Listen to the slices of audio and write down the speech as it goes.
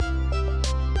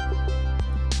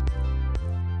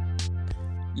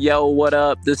Yo, what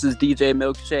up? This is DJ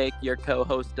Milkshake, your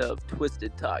co-host of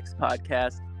Twisted Talks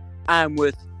podcast. I'm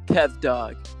with Kev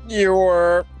Dog.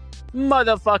 Your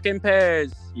Motherfucking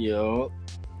pairs. yo.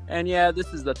 And yeah,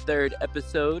 this is the third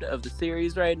episode of the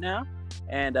series right now.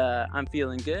 And I'm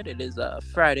feeling good. It is a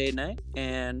Friday night.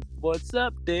 And what's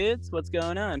up, dudes? What's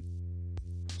going on?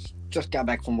 Just got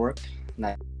back from work.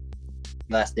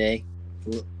 Last day.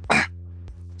 A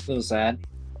little sad,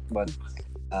 but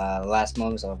last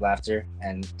moments of laughter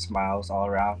and smiles all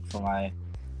around from my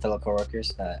fellow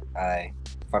coworkers that I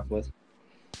fuck with.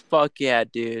 Fuck yeah,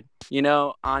 dude. You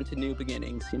know, on to new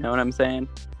beginnings. You know what I'm saying?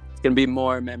 It's gonna be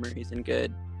more memories and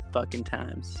good fucking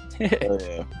times. Oh,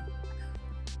 yeah.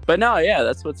 But no, yeah,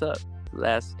 that's what's up.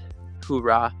 Last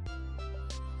hoorah.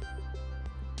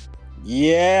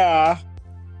 Yeah.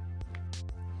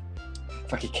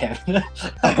 Fucking Kevin.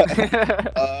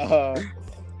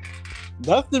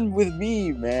 Nothing with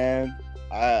me, man.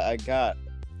 I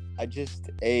just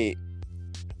ate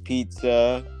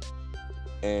pizza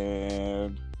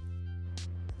and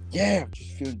yeah, I'm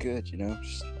just feeling good, you know.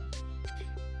 Just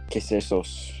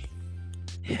quesesos.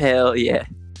 Hell yeah.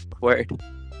 Word.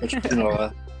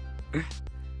 Noah.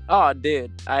 Oh,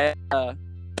 dude, I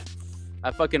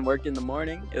fucking worked in the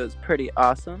morning. It was pretty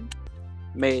awesome.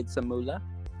 Made some moolah,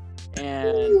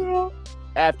 and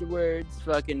afterwards,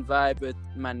 fucking vibe with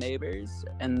my neighbors,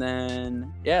 and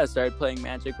then yeah, started playing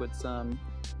Magic with some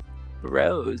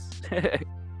bros.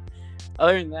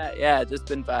 Other than that, yeah, just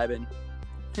been vibing.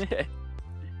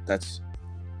 That's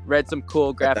Read some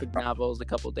cool graphic novels a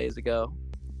couple days ago,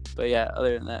 but yeah,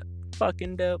 other than that,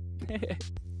 fucking dope.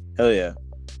 hell yeah.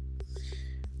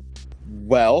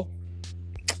 Well,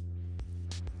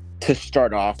 to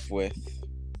start off with,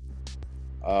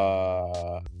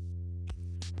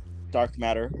 Dark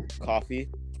Matter Coffee.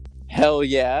 Hell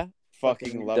yeah.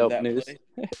 Fucking love dope that news. place.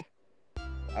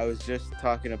 I was just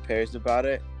talking to Pears about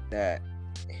it, that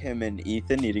him and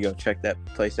Ethan need to go check that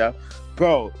place out.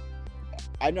 Bro,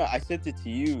 I know I sent it to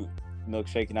you,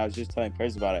 Milkshake, and I was just telling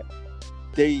Pears about it.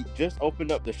 They just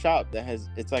opened up the shop that has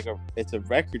it's a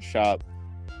record shop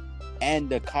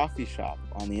and a coffee shop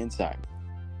on the inside.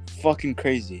 Fucking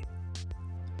crazy.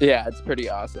 Yeah, it's pretty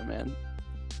awesome, man.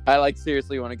 I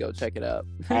seriously want to go check it out.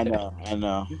 I know.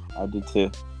 I did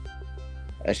too.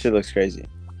 That shit looks crazy.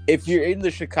 If you're in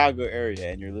the Chicago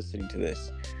area and you're listening to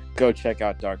this, go check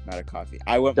out Dark Matter Coffee.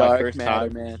 I went my first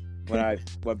time man. when I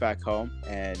went back home,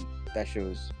 and that shit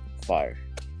was fire.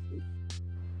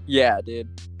 Yeah, dude.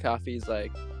 Coffee's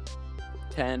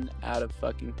 10 out of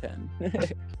fucking 10.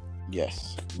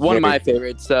 Yes. One of my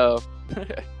favorites, so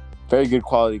Very good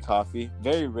quality coffee.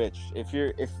 Very rich. If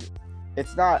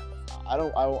it's not, I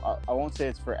won't say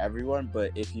it's for everyone,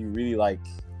 but if you really like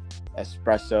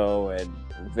espresso and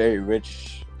very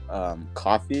rich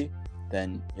coffee,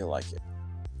 then you'll like it.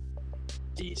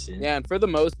 Decent. yeah, and for the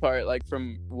most part,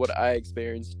 from what I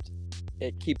experienced,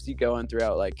 it keeps you going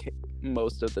throughout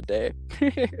most of the day.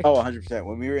 Oh, 100%.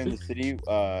 When we were in the city,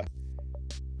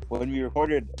 when we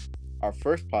recorded our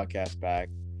first podcast back,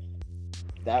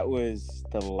 that was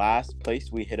the last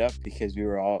place we hit up because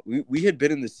we had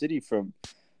been in the city from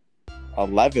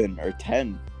 11 or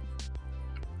 10,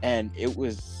 and it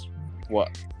was 4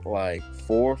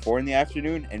 in the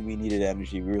afternoon, and we needed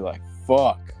energy. We were like,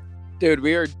 fuck. Dude,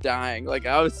 we were dying.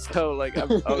 I was so I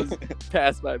was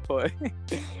past my point.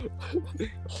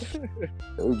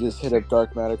 We just hit up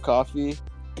Dark Matter Coffee,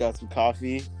 got some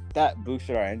coffee. That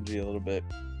boosted our energy a little bit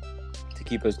to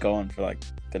keep us going for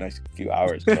the next few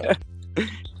hours. But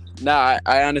Nah,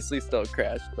 I honestly still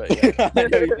crashed, but yeah. I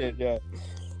know you did, yeah.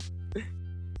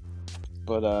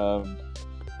 But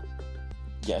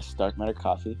yes, Dark Matter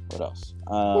Coffee. What else?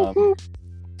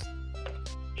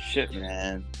 Shit,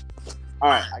 man. All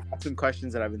right, I got some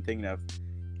questions that I've been thinking of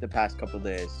the past couple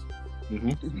days.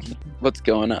 Mm-hmm. What's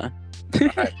going on? All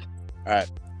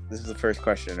right. This is the first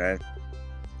question, right?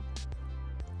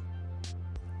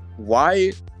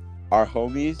 Why are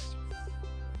homies,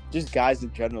 just guys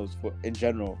in general,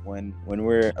 when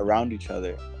we're around each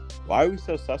other, why are we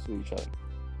so sus with each other?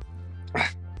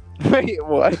 Wait,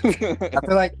 what? I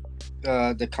feel like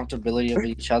the comfortability of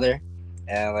each other,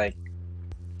 and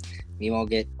we won't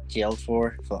get jailed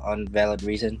for unvalid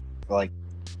reason, or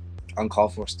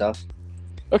uncalled for stuff.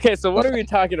 Okay, so what are we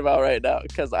talking about right now?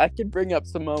 Because I can bring up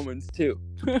some moments too.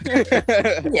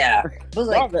 Yeah, but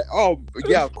Oh,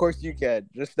 yeah, of course you can.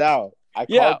 Just now.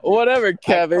 Yeah, whatever, I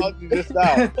Kevin. called you just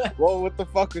now. Well, what the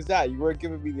fuck was that? You weren't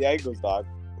giving me the angles, dog.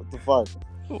 What the fuck?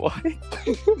 What?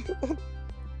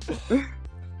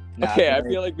 Nah, Okay, I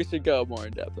feel like we should go more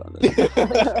in depth on this.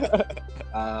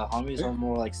 homies are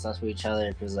more sus with each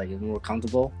other because it's more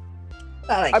comfortable.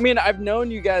 Like, I mean, I've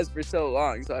known you guys for so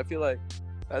long, so I feel like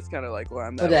that's kind of like why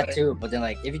I'm well, that that way. too. But then,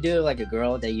 like, if you do it like a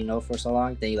girl that you know for so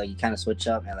long, then you kind of switch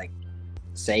up and like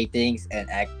say things and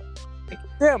act.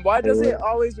 Damn, why does it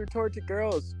always retort to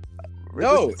girls? We're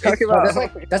No, just talking No,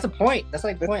 about that's the point. That's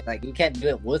like the point. Like, you can't do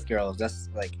it with girls. That's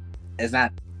like, it's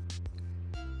not.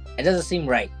 It doesn't seem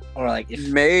right. Or like, if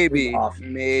maybe, off.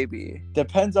 maybe.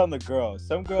 depends on the girl.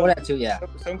 Some girls, Well, that too. Yeah.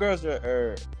 some girls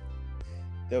are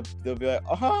they'll be like,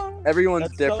 Everyone's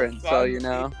That's so different, so fun. you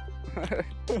know.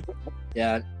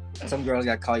 Yeah. Some girls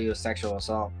got to call you a sexual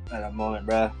assault at a moment,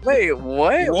 bro. Wait,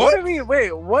 what? What are we?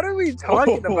 Wait, what are we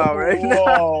talking about right now?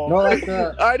 Whoa. No, like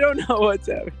the I don't know what's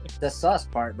happening. sus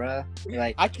part, bro.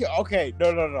 Like, I can't. Okay,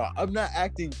 no. I'm not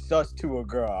acting sus to a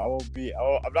girl.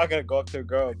 I'm not gonna go up to a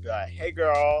girl and be like, "Hey,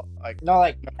 girl." Like, no,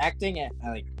 like acting and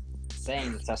like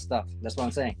saying sus stuff. That's what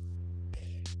I'm saying.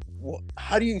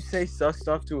 how do you say sus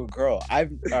stuff to a girl? All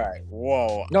right.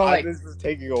 Whoa. No, like- this is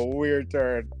taking a weird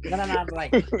turn. No,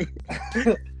 like,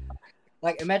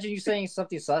 like imagine you saying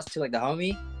something sus to like the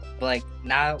homie, but like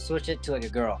now switch it to like a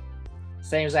girl.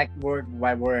 Same exact word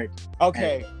by word.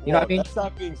 Okay. You know what I mean? That's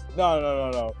not being.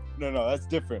 No. That's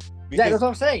different. Yeah, that's what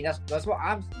I'm saying. That's what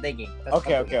I'm thinking. That's what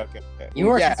I'm Okay. thinking. You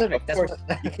were specific. Of That's course,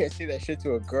 what. you can't say that shit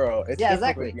to a girl. It's Yeah,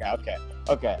 different. exactly.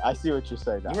 Yeah. Okay. I see what you're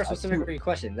saying now. You were specific for your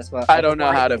question. That's what. I don't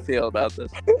know how to feel about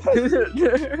this.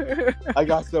 I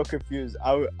got so confused.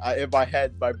 I in my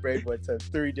head, my brain went to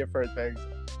 3 different things.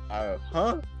 I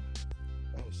was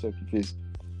so confused.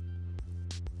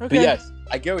 But yes,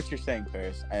 I get what you're saying,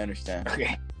 Paris. I understand.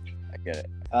 Okay. I get it.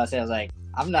 I was like,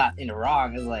 I'm not in the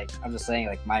wrong. It's like I'm just saying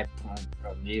like my point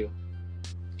of view.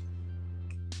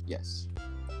 Yes.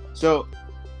 So,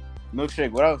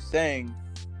 Milkshake, what I was saying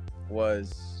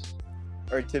was,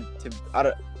 or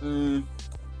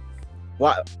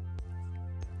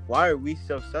why are we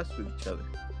so sus with each other?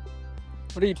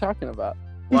 What are you talking about?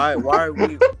 Why are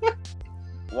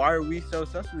we so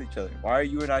sus with each other? Why are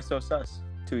you and I so sus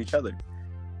to each other?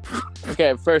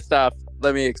 Okay, first off,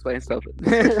 let me explain something.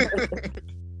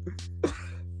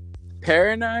 Pear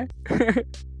and I,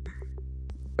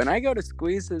 when I go to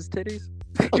squeeze his titties,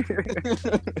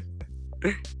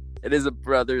 it is a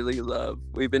brotherly love.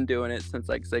 We've been doing it since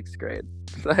like 6th grade.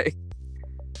 Like,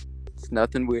 it's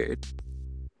nothing weird.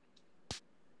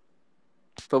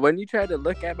 But when you try to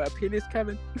look at my penis,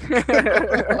 Kevin,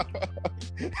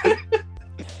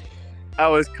 I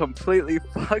was completely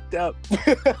fucked up.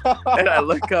 And I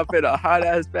look up in a hot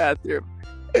ass bathroom.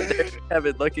 And there's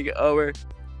Kevin looking over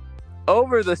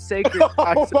the sacred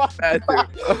toxic bathroom.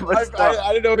 Of a stall.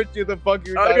 I didn't know what the fuck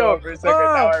you were I talking go, about for a second.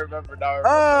 "Oh, Now I remember.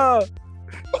 Oh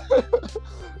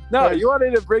no, you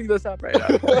wanted to bring this up right now.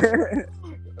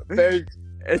 Very,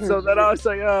 And so then I was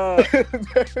like,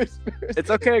 very it's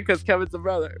okay because Kevin's a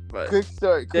brother. But quick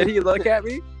story. did he look at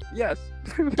me? Yes.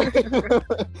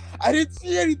 I didn't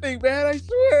see anything, man. I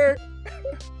swear.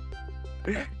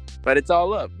 But it's all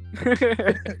love.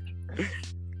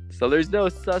 So there's no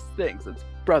sus things. It's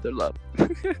brother love.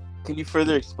 Can you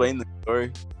further explain the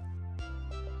story?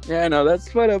 Yeah, no,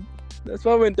 that's what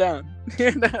went down.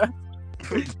 That's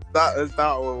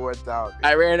not what went down.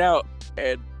 I ran out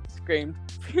and screamed.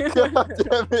 God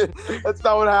damn it. That's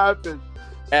not what happened.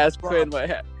 Asked Quinn what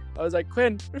happened. I was like,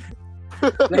 Quinn,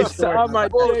 Nice he saw story. my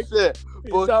dick. Bullshit. He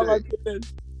saw my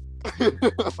penis.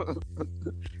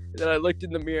 Then I looked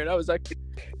in the mirror and I was like,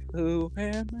 who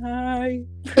am I?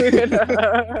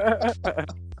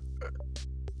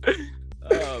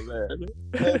 Oh, man.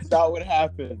 That's not what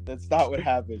happened.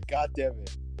 God damn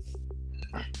it.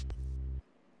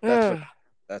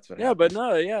 That's what Yeah, happened. but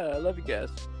no, yeah, I love you guys.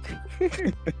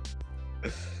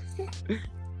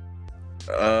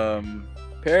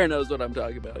 Para knows what I'm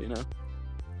talking about, you know?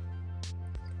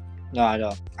 No, I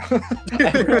don't.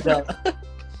 I don't.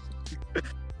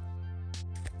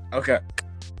 Okay.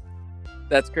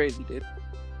 That's crazy, dude.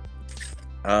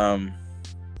 No,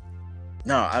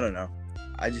 I don't know.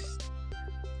 I just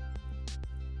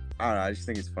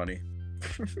think it's funny.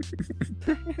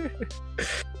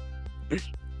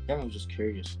 Kevin was just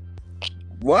curious.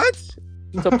 What?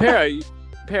 So,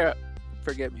 Para,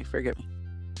 forgive me.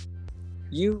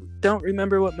 You don't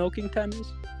remember what milking time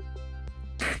is?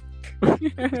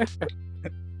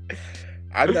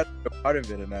 I'm not a part of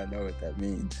it, and I know what that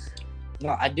means.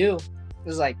 No, I do.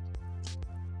 It's like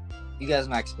you guys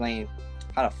not explain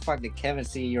how the fuck did Kevin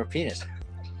see your penis?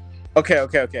 Okay. I'll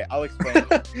explain.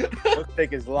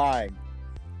 Milkshake is lying.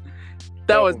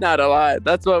 That was not a lie.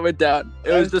 That's what went down.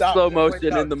 It was just slow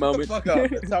motion in the Shut moment. fuck up.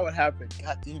 That's not what happened.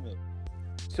 God damn it.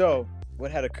 So, what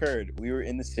had occurred, we were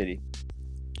in the city.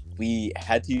 We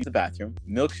had to use the bathroom.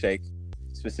 Milkshake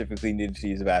specifically needed to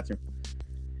use the bathroom.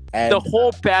 And The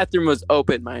whole bathroom was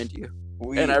open, mind you.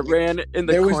 And I ran in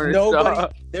the there was corner.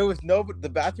 nobody. There was nobody. The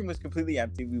bathroom was completely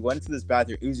empty. We went to this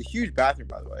bathroom. It was a huge bathroom,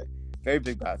 by the way, very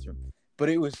big bathroom. But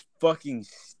it was fucking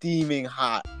steaming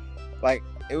hot, like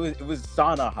it was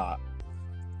sauna hot.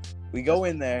 We go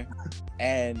in there,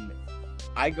 and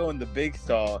I go in the big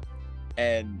stall,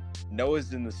 and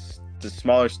Noah's in the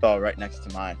smaller stall right next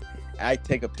to mine. I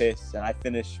take a piss, and I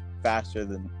finish faster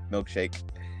than Milkshake,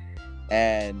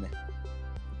 and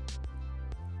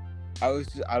I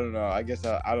don't know. I guess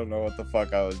I don't know what the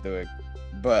fuck I was doing,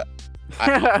 but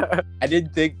I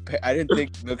didn't think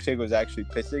Milkshake was actually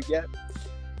pissing yet.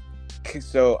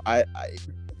 So I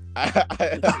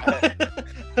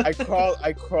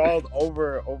crawled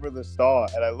over the stall,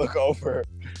 and I look over.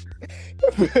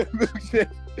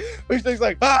 Milkshake's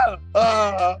like ah.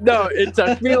 No, it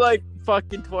took me like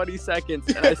fucking 20 seconds,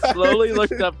 and I slowly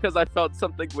looked up because I felt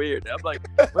something weird. I'm like,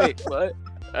 wait, what?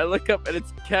 I look up, and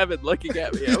it's Kevin looking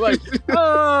at me. I'm like,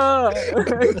 ah.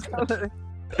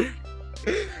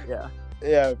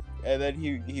 Yeah. And then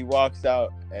he walks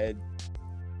out, and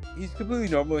he's completely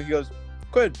normal. He goes,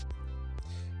 Quinn,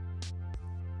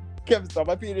 Kevin saw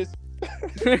my penis.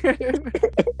 I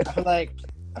feel like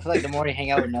the more you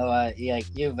hang out with Noah, you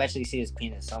eventually see his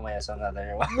penis somewhere or some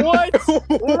other. What?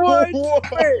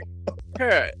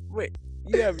 Wait.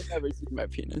 You have never seen my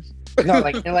penis? No,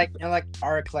 like in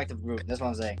our collective group. That's what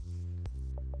I'm saying.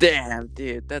 Damn,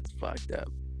 dude, that's fucked up.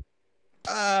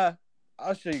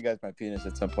 I'll show you guys my penis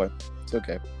at some point. It's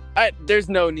okay. There's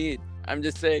no need. I'm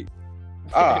just saying.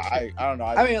 I don't know.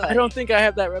 I mean, I don't think I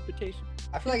have that reputation.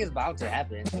 I feel like it's bound to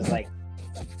happen. It's like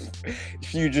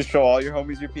you just show all your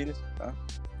homies your penis? Huh?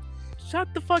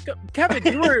 Shut the fuck up, Kevin.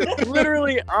 You were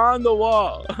literally on the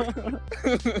wall.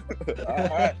 All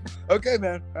right. Okay,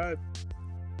 man. All right.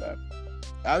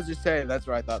 I was just saying that's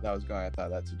where I thought that was going. I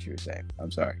thought that's what you were saying. I'm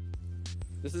sorry.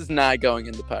 This is not going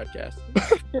in the podcast.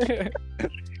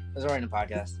 it's already in the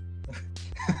podcast.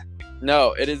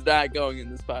 No, it is not going in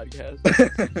this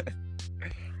podcast.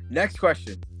 Next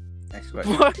question.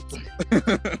 What?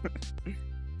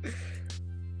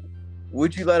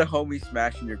 Would you let a homie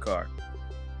smash in your car?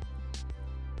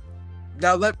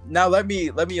 Now let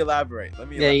me elaborate.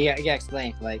 Yeah,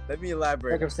 explain. Like, let me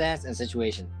elaborate. Circumstance and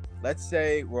situation. Let's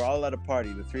say we're all at a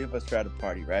party. The three of us are at a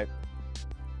party, right?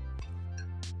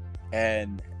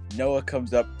 And Noah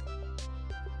comes up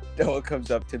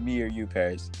to me or you,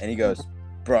 Paris, and he goes,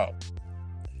 bro,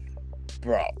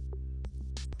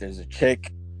 there's a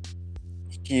chick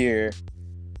here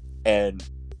and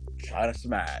trying to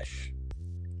smash.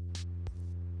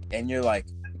 And you're like,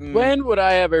 when would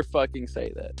I ever fucking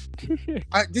say that?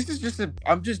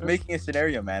 I'm just making a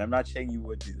scenario, man. I'm not saying you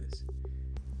would do this.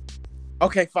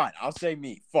 Okay, fine. I'll say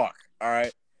me. Fuck. All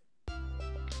right.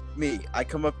 Me. I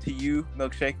come up to you,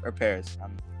 Milkshake or Paris.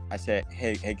 I say,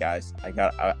 hey guys,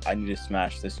 I need to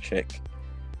smash this chick.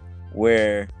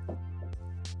 Where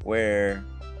can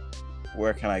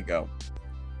I go?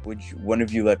 Would one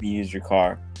of you let me use your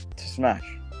car to smash?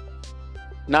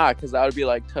 Nah, because I would be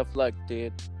like, tough luck,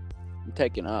 dude. I'm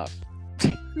taking off.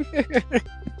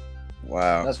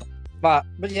 Wow. But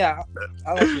yeah,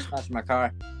 I'll let you smash my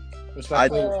car.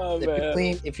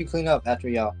 If you clean up after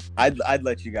y'all. I'd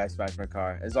let you guys smash my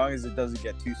car as long as it doesn't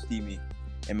get too steamy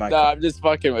in my car. I'm just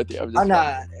fucking with you. I'm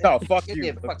not. No, fuck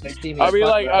you.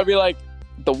 I'll be like,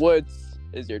 the woods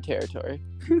is your territory.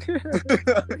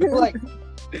 Like,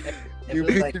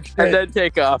 and then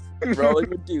take off, rolling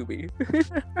with Doobie.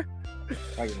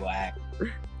 Fucking whack.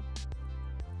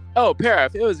 Oh, Para,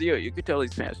 if it was you, you could totally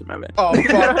smash it, my man. Oh,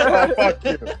 fuck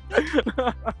you.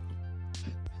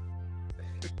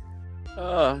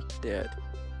 Oh, dead.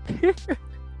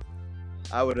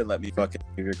 I wouldn't let me fucking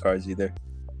leave your cars either.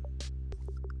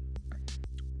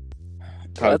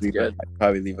 Probably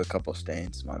leave a couple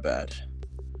stains. My bad.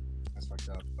 That's fucked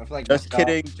up. I feel like just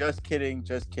kidding.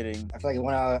 I feel like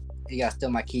when you gotta steal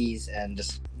my keys and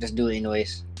just do it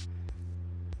anyways.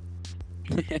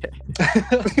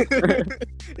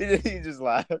 He just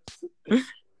laughs.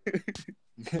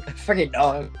 Fucking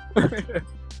dog.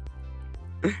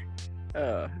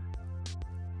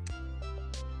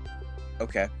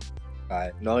 Okay.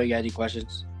 Alright. No, you got any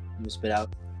questions? You spit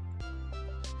out.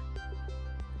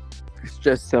 It's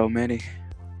just so many.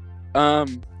 Oh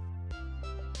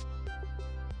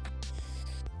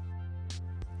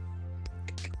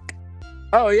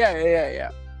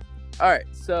yeah. All right,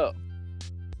 so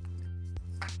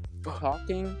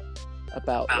talking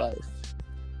about life.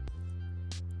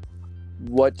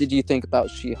 What did you think about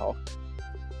She-Hulk?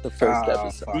 The first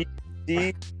episode.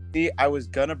 See, I was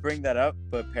gonna bring that up,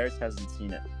 but Paris hasn't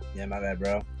seen it. Yeah, my bad,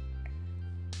 bro.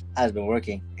 I've been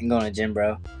working and going to the gym,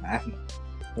 bro.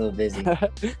 A little busy.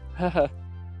 What the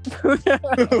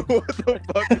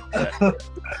fuck is that?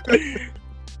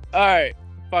 All right,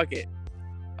 fuck it.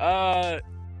 All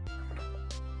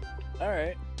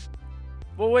right.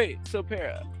 Well, wait. So,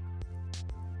 Para,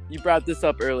 you brought this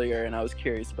up earlier, and I was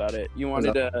curious about it. You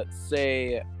wanted to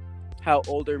say how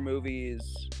older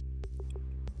movies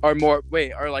are more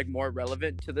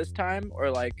relevant to this time, or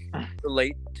like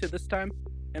relate to this time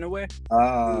in a way.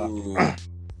 Ooh.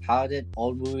 How did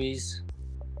old movies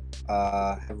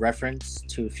have reference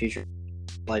to future,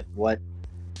 like what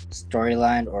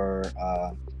storyline or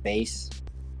base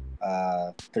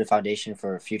put a foundation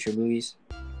for future movies?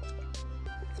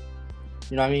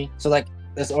 You know what I mean? So like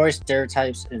there's always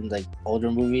stereotypes in like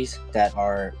older movies that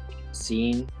are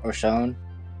seen or shown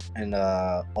in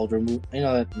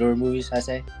newer movies, I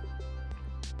say.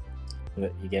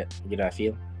 You get what I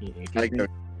feel? You feel Like, me?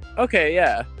 Okay,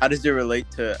 yeah. how does it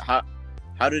relate to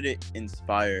how did it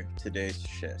inspire today's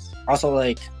shit? Also,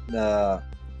 like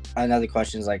another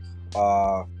question is like,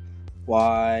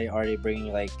 why are they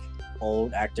bringing like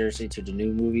old actors into the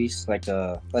new movies? Like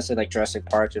let's say like Jurassic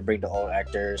Park to bring the old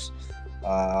actors,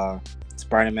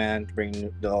 Spider-Man to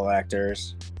bring the old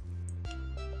actors.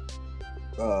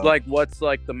 Like, what's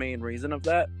like the main reason of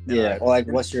that? yeah, or like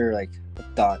what's your like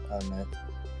thought on that?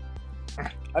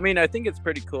 I mean, I think it's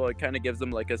pretty cool. It kind of gives them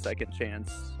like a second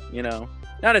chance, you know?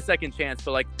 Not a second chance,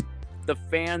 but like the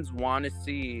fans want to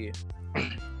see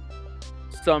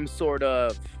some sort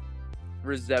of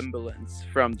resemblance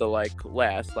from the like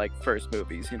last like first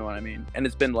movies, you know what I mean? And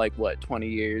it's been like what,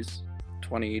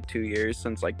 22 years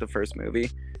since like the first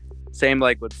movie. Same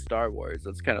like with Star Wars.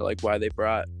 That's kind of like why they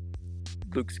brought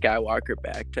Luke Skywalker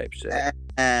back type shit.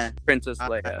 Princess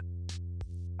Leia.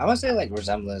 I would say like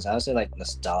resemblance. I would say like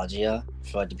nostalgia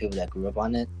for like the people that grew up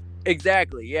on it.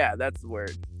 Exactly. Yeah, that's the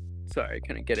word. Sorry, I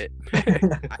couldn't get it. I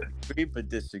agree but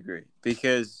disagree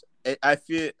because I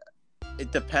feel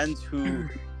it depends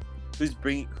who's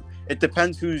bringing. It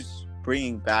depends who's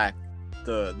bringing back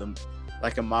the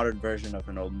like a modern version of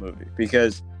an old movie.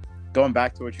 Because going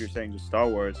back to what you were saying to Star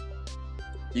Wars,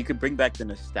 you could bring back the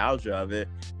nostalgia of it,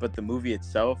 but the movie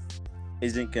itself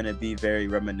isn't gonna be very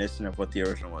reminiscent of what the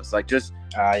original was. Like just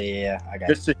Yeah, I got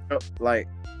just to show, like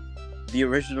the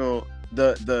original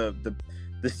the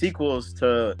sequels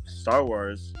to Star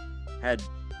Wars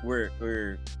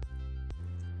were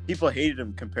people hated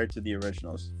them compared to the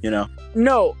originals, you know?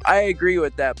 No, I agree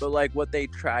with that, but like what they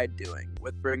tried doing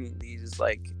with bringing these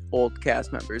like old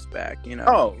cast members back, you know?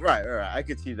 Oh, right. I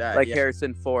could see that. Like yeah.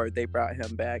 Harrison Ford, they brought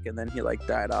him back, and then he like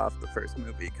died off the first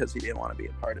movie because he didn't want to be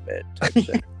a part of it. Type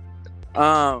shit.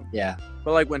 Yeah.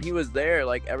 But like when he was there,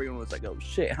 like everyone was like, "Oh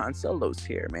shit, Han Solo's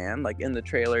here, man!" Like in the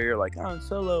trailer, you're like, "Han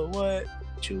Solo, what?"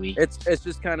 Chewie. It's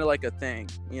just kind of like a thing,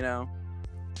 you know.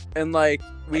 And like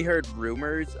we heard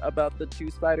rumors about the two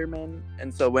Spider-Men,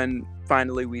 and so when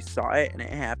finally we saw it and it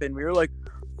happened, we were like,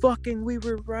 "Fucking, we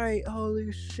were right!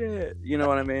 Holy shit!" You know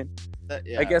what I mean?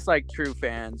 Yeah. I guess like true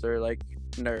fans or like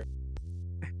nerd.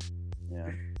 Yeah,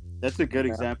 that's a good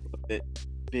example of it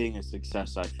being a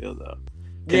success. I feel though.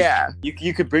 Yeah,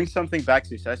 you could bring something back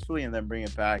successfully and then bring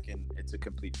it back and it's a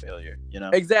complete failure. You know.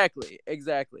 exactly.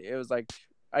 It was like,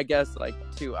 I guess like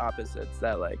two opposites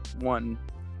that like one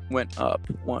went up,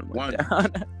 one went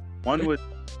down. one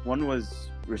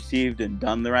was received and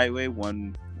done the right way.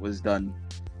 One was done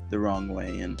the wrong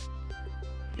way, and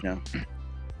you know.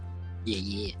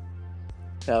 Yeah.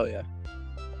 Hell yeah.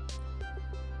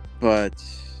 But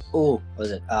Oh, what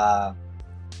was it? What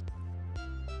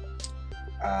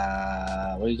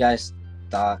are you guys'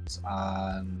 thoughts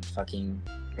on fucking?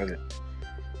 Okay.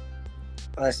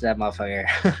 What's that motherfucker?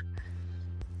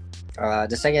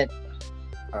 The second,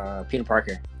 Peter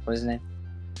Parker. What is his name?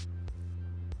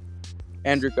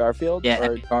 Andrew Garfield. Yeah, or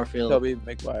Andrew Garfield. Tobey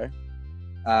Maguire.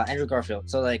 Andrew Garfield.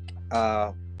 So like,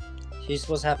 he's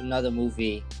supposed to have another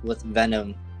movie with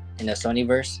Venom in the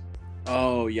Sonyverse.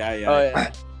 oh yeah. Oh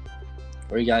yeah.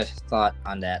 What are you guys' thought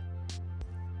on that?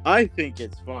 I think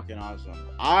it's fucking awesome.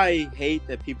 I hate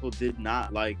that people did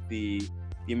not like the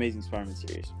Amazing Spider-Man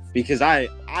series because I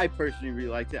personally really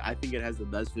liked it. I think it has the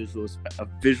best visual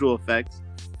effects,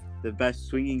 the best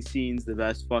swinging scenes, the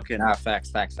best fucking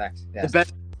Facts. Yes. the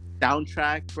best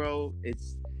soundtrack, bro.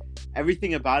 It's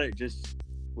everything about it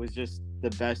was just the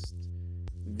best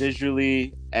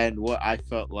visually and what I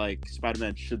felt like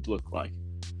Spider-Man should look like.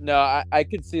 No, I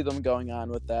could see them going on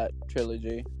with that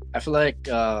trilogy. I feel like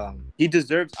He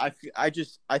deserves. I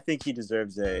think he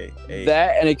deserves a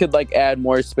That, and it could like add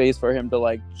more space for him to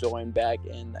like join back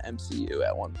in the MCU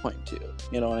at one point too.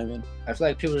 You know what I mean? I feel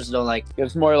like people just don't like.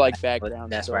 Gives more like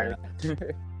background. That's story.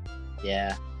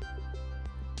 Yeah.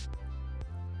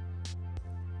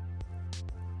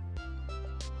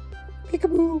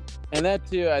 Peekaboo. And that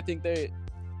too, I think they.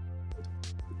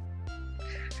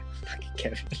 Fucking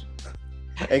Kevin.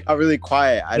 It got really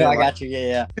quiet. No, I got you.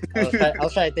 Yeah. I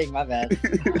was trying to think. My bad.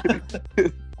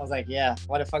 I was like, yeah.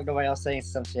 Why the fuck nobody else saying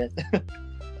some shit?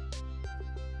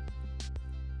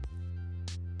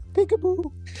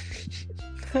 Peekaboo.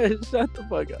 Shut the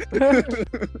fuck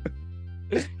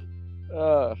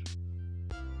up.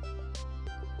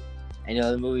 Any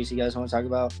other movies you guys want to talk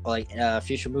about? Or like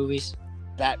future movies?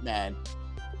 Batman.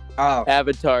 Oh,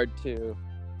 Avatar 2.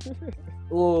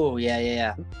 oh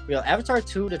yeah. Real Avatar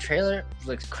 2, the trailer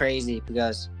looks crazy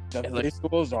because The It looks-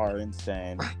 visuals are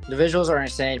insane. the visuals are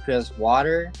insane because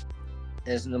water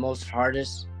is the most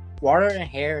hardest. Water and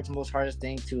hair is the most hardest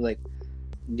thing to like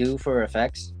do for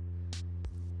effects.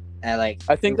 And like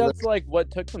I think it that's like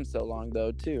what took them so long,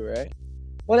 though, too, right?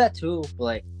 well that too, but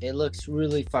like it looks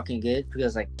really fucking good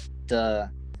because like the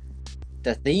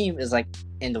theme is like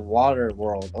in the water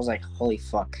world. I was like, holy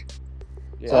fuck.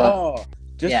 Yeah. So- Oh,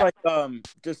 just Yeah.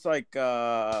 like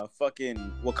fucking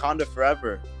Wakanda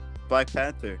Forever, Black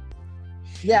Panther.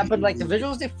 Yeah, but like the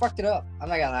visuals, they fucked it up. I'm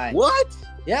not gonna lie. What?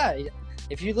 Yeah,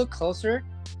 if you look closer,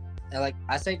 and like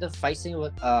I say, the fight scene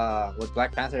with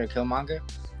Black Panther and Killmonger,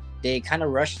 they kind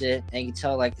of rushed it, and you can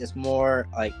tell like it's more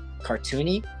like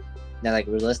cartoony than like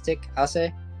realistic. I'll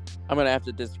say. I'm gonna have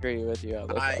to disagree with you on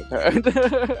this I-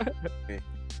 part.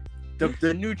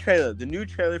 The new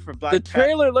trailer for Black The Panther.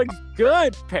 trailer looks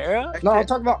good, Para. No, I'm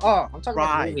talking about about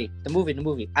Right. the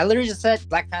movie. I literally just said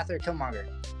Black Panther, Killmonger,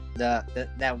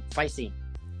 that fight scene.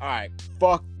 All right,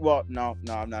 fuck. Well, no,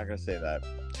 I'm not gonna say that.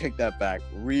 Take that back.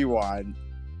 Rewind.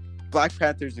 Black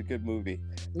Panther's a good movie.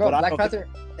 No, But I Black don't Panther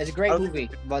is a great I don't movie,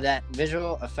 but that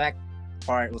visual effect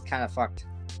part was kind of fucked.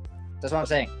 That's what I'm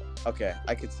saying. Okay,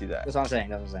 I could see that. That's what I'm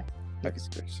saying. I could see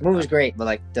The that. movie's great, but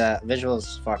like the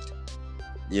visuals fucked.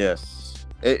 Yes,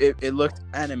 it looked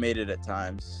animated at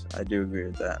times. I do agree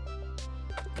with that.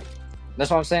 That's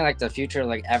what I'm saying. Like the future,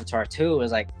 like Avatar 2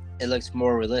 is like it looks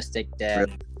more realistic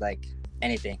than like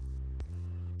anything.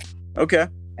 Okay.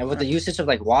 And with the usage of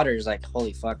like water is like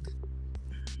holy fuck.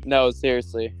 No,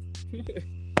 seriously.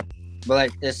 But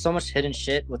like there's so much hidden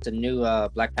shit with the new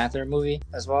Black Panther movie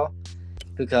as well,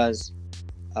 because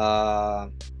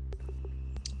what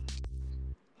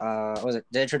was it,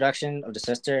 the introduction of the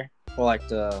sister, or like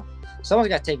someone's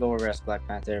got to take over as Black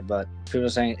Panther, but people are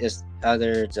saying it's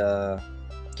either the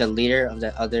leader of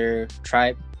the other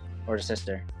tribe or the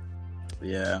sister.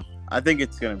 Yeah, I think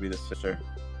it's gonna be the sister.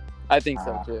 I think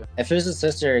so too. If it's the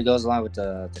sister, it goes along with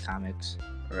the comics.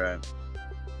 Right.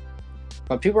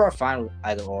 But people are fine with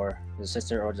either or, the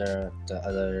sister or the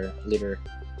other leader.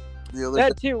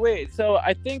 That too. Wait, so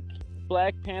I think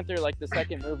Black Panther, like the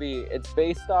second movie, it's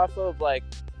based off of like,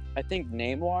 I think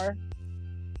Namor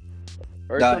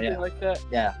or something yeah. like that.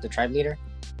 Yeah, the tribe leader.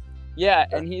 Yeah,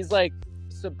 and he's like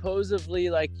supposedly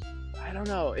like, I don't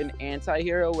know, an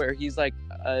anti-hero where he's like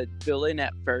a villain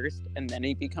at first and then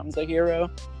he becomes a hero.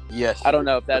 Yes. I don't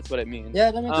know if that's what it means.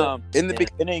 Yeah, that makes sense. In the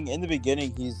Yeah.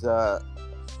 beginning, he's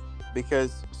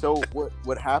because so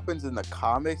what happens in the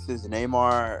comics is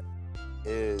Namor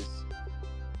is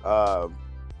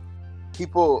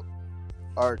people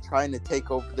are trying to take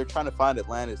over. They're trying to find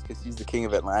Atlantis because he's the king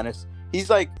of Atlantis. He's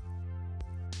like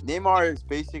Namor is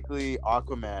basically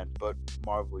Aquaman, but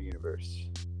Marvel Universe.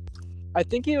 I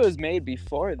think he was made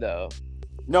before though.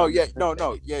 No, yeah,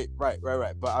 right.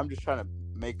 But I'm just trying to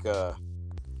make an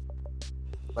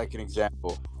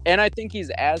example. And I think he's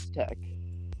Aztec.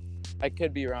 I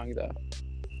could be wrong though.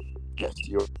 Yes,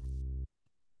 you're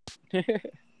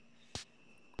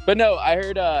But no, I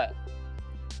heard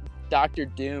Doctor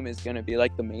Doom is gonna be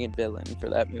like the main villain for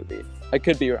that movie. I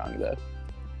could be wrong though.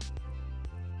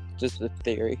 Just a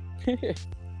theory.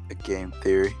 a game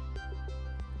theory.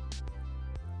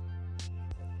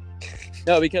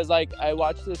 No, because like I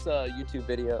watched this YouTube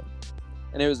video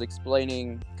and it was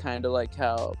explaining kind of like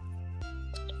how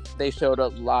they showed a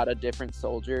lot of different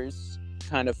soldiers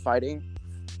kind of fighting,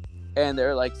 and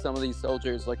they're like some of these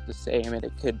soldiers look the same, and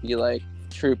it could be like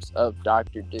troops of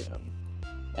Doctor Doom,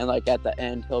 and like at the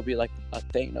end he'll be like a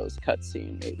Thanos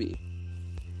cutscene maybe.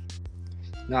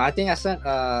 No, I think I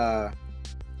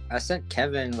sent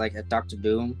Kevin like a Doctor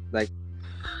Doom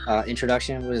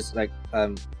introduction was like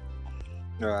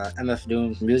MF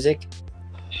Doom's music.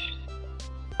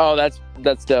 Oh, that's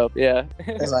dope. Yeah.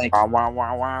 It's like Wah, wah,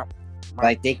 wah, wah.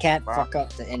 like they can't fuck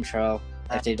up the intro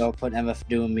if they don't put MF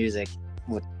Doom music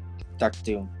with Doctor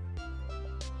Doom.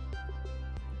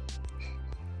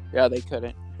 Yeah, they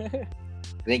couldn't.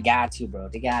 They got to, bro.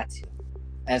 They got to.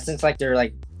 And since like they're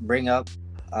like bring up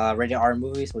rated R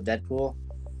movies with Deadpool,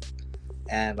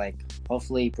 and like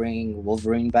hopefully bringing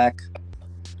Wolverine back,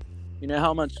 You know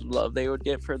how much love they would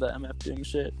get for the MF Doom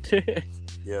shit.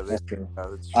 Yeah, That's true.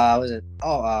 that's true. Was it?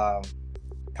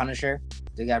 Punisher.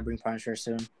 They gotta bring Punisher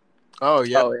soon. Oh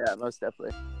yeah. Oh yeah, most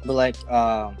definitely. But like,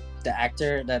 the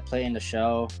actor that played in the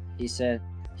show, he said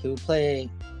he would play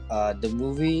the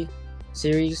movie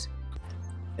series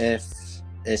if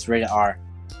it's rated R.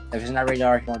 If it's not rated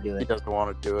R, he won't do He it. doesn't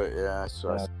want to do it. Yeah.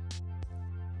 So Yeah.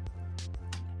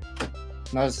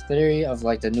 Now, his theory of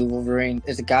like the new Wolverine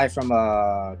is a guy from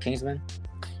Kingsman.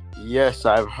 yes,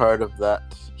 I've heard of that.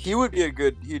 He would be a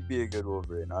good. He'd be a good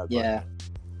Wolverine. Yeah,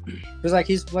 because like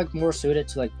he's like more suited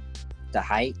to like the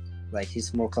height. Like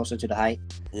he's more closer to the height.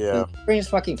 Yeah. Wolverine's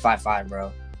fucking 5'5",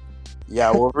 bro.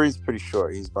 Yeah. Wolverine's pretty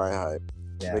short. He's my height.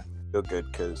 Yeah. Makes me feel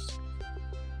good because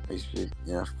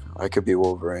yeah, I could be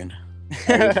Wolverine.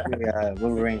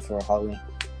 Wolverine for Halloween.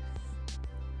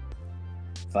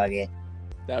 Fuck it.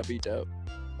 That'd be dope.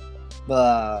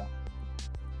 But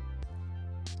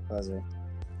what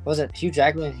was it Hugh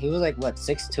Jackman? He was like what,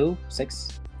 6'2",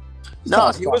 6? No,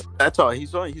 he was. That's all.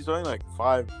 He's only like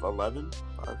 5'11",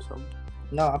 5 something.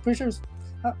 No, I'm pretty sure.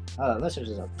 Let's search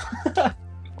this up.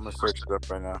 I'm gonna search it up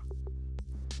right now.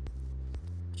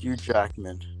 Hugh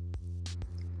Jackman.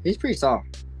 He's pretty tall.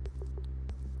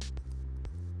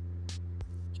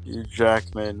 Hugh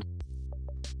Jackman.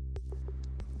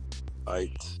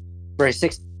 Height. Bro, he's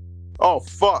 6. Oh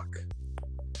fuck.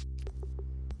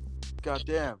 God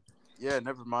damn. Yeah,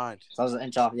 never mind. So I was an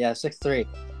inch off. Yeah, 6'3".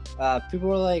 People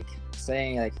were like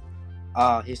saying like,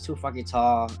 "Oh, he's too fucking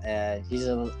tall, and he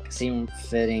doesn't seem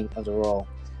fitting of the role."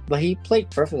 But he played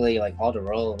perfectly like all the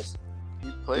roles.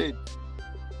 He played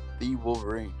the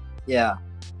Wolverine. Yeah,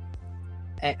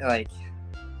 and like,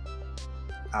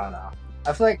 I don't know.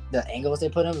 I feel like the angles they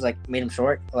put him was like made him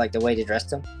short, like the way they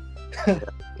dressed him. You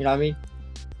know what I mean?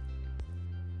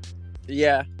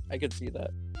 Yeah, I could see that.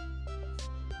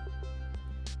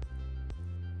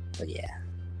 But yeah,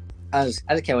 I just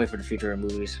can't wait for the future of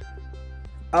movies.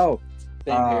 Oh,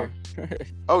 same Um, here.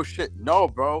 Oh shit, no,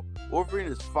 bro. Wolverine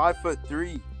is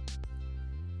 5'3".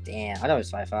 Damn, I know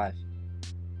it's 5'5".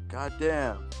 God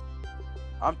damn.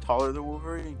 I'm taller than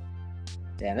Wolverine.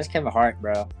 Damn, that's Kevin Hart,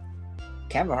 bro.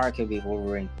 Kevin Hart could be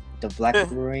Wolverine. The Black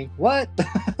Wolverine. What?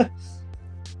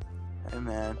 Hey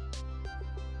man.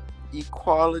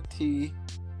 Equality.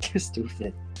 You're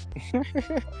stupid.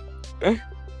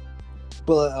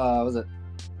 Well, was it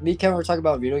me and Kevin were talking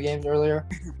about video games earlier?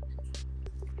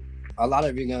 A lot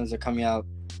of video games are coming out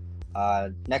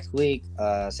next week.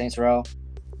 Saints Row.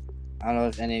 I don't know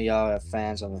if any of y'all are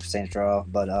fans of Saints Row,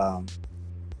 but I'm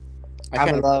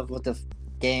in love with the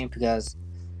game because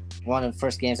one of the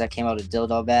first games that came out with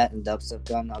dildo bat and dubstep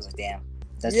gun. I was like, damn.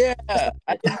 That's, Yeah,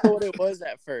 I didn't know what it was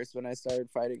at first when I started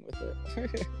fighting with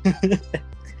it.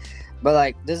 But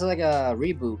like, this is like a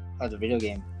reboot of the video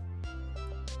game.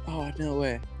 Oh, no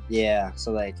way. Yeah,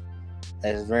 so like,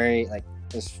 it's very like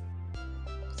it's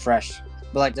fresh,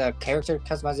 but like the character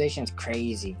customization is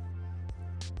crazy.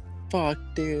 Fuck,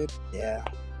 dude. Yeah.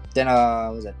 Then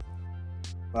what was it?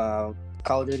 Call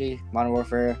of Duty Modern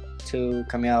Warfare 2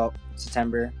 coming out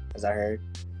September, as I heard.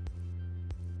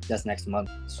 That's next month.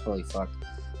 Holy fuck.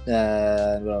 What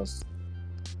else?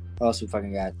 What else we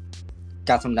fucking got?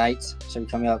 Gotham Knights should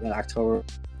be coming out in October,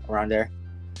 around there.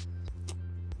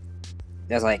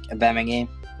 That's like a Batman game,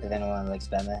 if anyone likes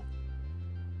Batman.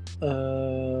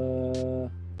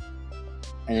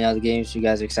 Any other games you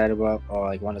guys are excited about or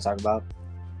like want to talk about?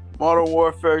 Modern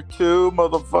Warfare 2,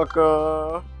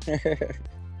 motherfucker.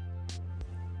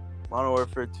 Modern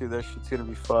Warfare 2, that shit's gonna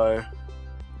be fire.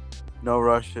 No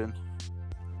Russian.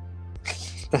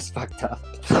 That's fucked up.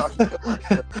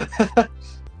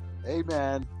 Hey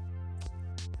man.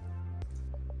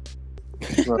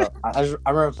 Bro, I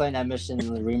remember playing that mission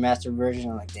in the remastered version.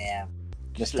 I'm like, damn,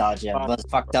 nostalgia, but it's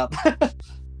fucked up.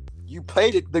 You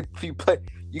played it.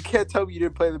 You can't tell me you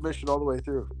didn't play the mission all the way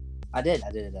through. I did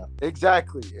it though.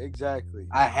 Exactly.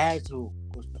 I had to.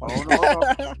 It was part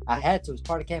Oh no. I had to. It's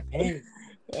part of the campaign.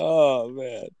 Oh,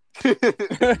 man.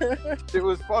 It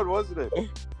was fun, wasn't it?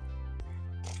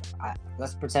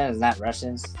 Let's pretend it's not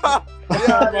Russians.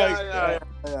 Yeah.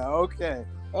 Okay.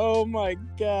 Oh, my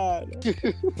God. We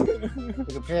can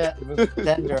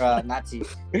pretend they're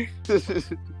Nazis.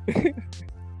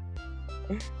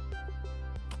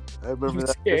 I remember You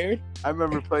that. scared? I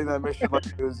remember playing that mission like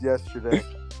it was yesterday.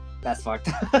 That's fucked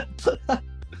up.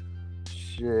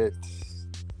 Shit.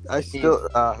 I still,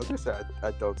 like I said,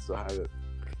 I don't still have it.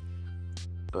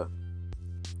 What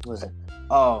was it?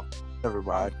 Oh, Never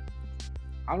mind.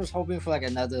 I'm just hoping for like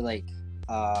another like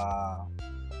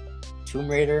Tomb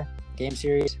Raider game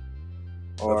series,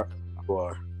 or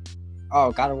War.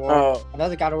 God of War. Oh,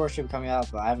 Another God of War should be coming out,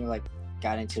 but I haven't like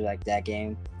got into like that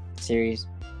game series.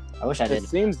 I wish I It did.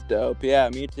 seems dope. Yeah,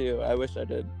 me too. I wish I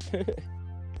did.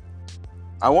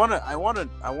 I want an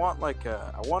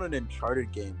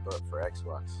Uncharted game, but for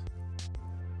Xbox.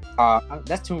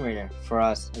 That's Tomb Raider for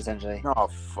us essentially. No,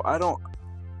 I don't.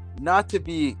 Not to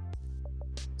be.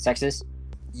 Sexist.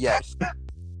 Yes.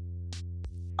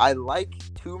 I like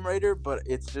Tomb Raider, but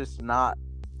it's just not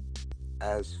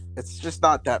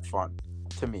that fun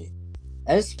to me.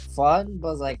 It's fun,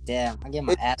 but it's like, damn, I get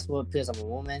my ass whooped because I'm a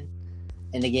woman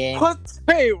in the game. What?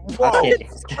 Hey, I'm whoa! kidding.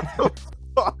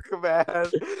 Fuck, man.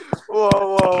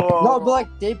 Whoa. No, but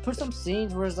like they put some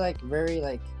scenes where it's like very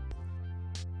like,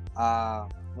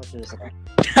 what should I say?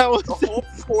 That was The whole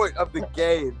point of the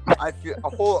game, I feel a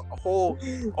whole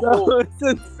that was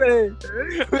insane.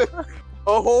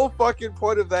 a whole fucking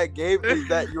point of that game is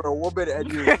that you're a woman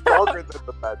and you're stronger than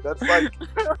the man. That's like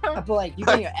But like you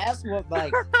get your ass whooped,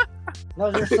 like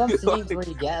no, there's some scenes where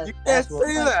you get you ass can't whooped.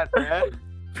 say Like, that,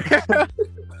 man.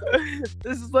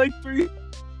 This is like 3.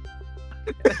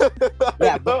 Yeah,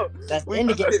 No, but that's we- in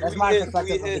the game. we That's my hit-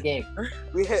 perspective of we the hit- game.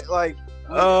 we hit like.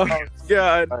 Oh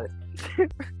god.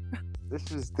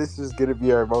 This is gonna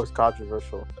be our most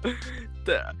controversial.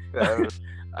 ever.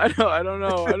 I don't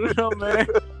know, man.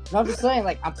 No, I'm just saying,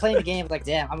 like I'm playing the game, like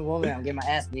damn, I'm a woman, I'm getting my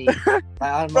ass beat. Like,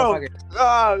 I'm a Bro,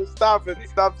 motherfucker. Stop it!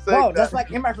 Stop saying No, that. that's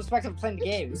like in my perspective of playing the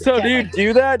game. So Yeah, do you like,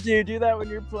 do that? Do you do that when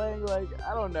you're playing like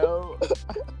I don't know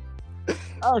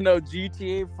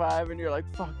GTA 5 and you're like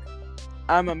fuck,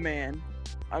 I'm a man,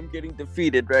 I'm getting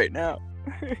defeated right now.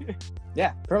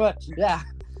 yeah, pretty much. Yeah.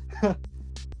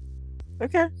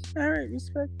 Okay, all right,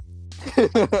 respect.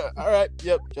 All right.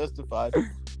 Yep. Justified.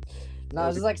 No,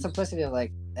 it's just like simplicity of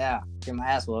like, yeah, get my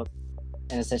ass whooped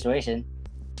in a situation.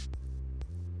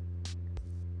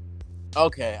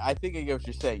 Okay, I think I get what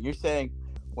you're saying. You're saying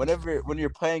when you're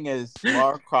playing as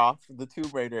Lara Croft, the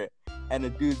Tomb Raider, and the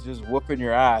dude's just whooping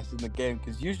your ass in the game,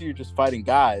 because usually you're just fighting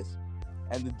guys,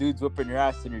 and the dude's whooping your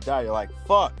ass and you die. You're like,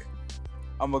 fuck,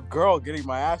 I'm a girl getting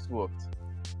my ass whooped.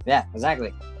 Yeah,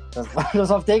 exactly. That's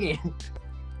what I'm thinking.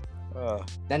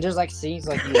 Then there's like scenes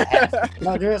like you have.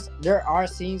 No, there are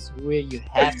scenes where you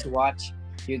have to watch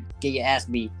you get your ass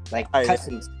beat, like Oh, yeah.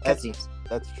 cutscenes.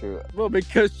 That's true. Well,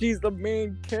 because she's the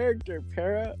main character,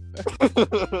 Para.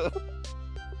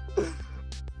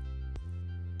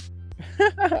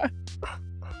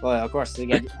 Well, of course,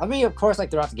 of course, like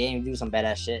throughout the game, you do some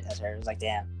badass shit as her. It's like,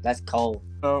 damn, that's cold.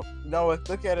 No,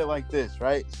 look at it like this,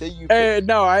 right? Say you. Hey,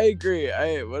 no, I agree.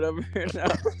 Whatever. No.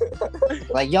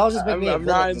 Like y'all just make me. I'm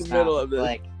not in the middle of this.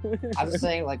 Like, I'm just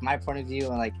saying, like my point of view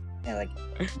and like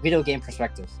video game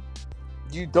perspective.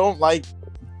 You don't like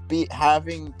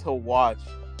having to watch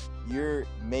your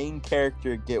main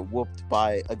character get whooped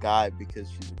by a guy because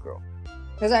she's a girl.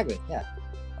 Exactly. Yeah.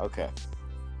 Okay,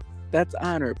 That's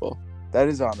honorable. that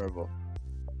is honorable.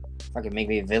 Fucking make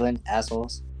me a villain,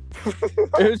 assholes.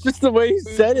 It was just the way you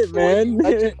said it, man.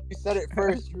 You said it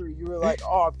first. You were like,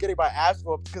 "Oh, I'm getting my ass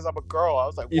whooped because I'm a girl." I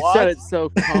was like, You "What?" said it so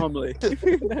calmly. I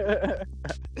feel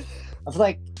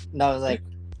like no, it's like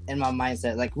in my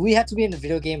mindset, like we have to be in the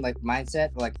video game like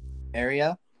mindset, like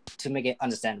area, to make it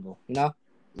understandable. You know?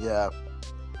 Yeah,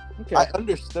 Okay. I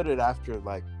understood it after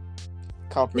like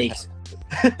comprehension.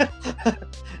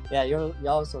 Yeah,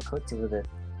 y'all so quick to with it.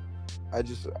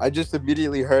 I just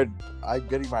immediately heard I'm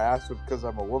getting my ass whooped because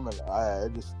I'm a woman. I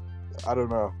don't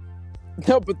know.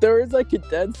 No, but there was like a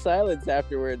dead silence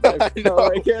afterwards. I feel know,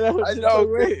 like, and I was I just know.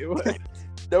 like, wait, what?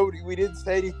 Nobody, we didn't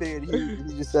say anything,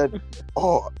 and he just said,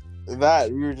 "Oh,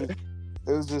 that." We were just.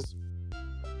 It was just.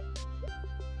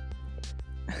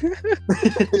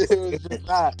 It was just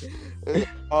that. It was-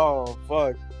 oh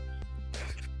fuck.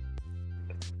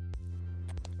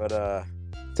 But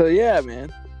So yeah,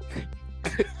 man.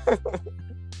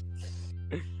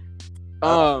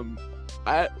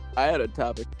 I had a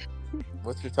topic.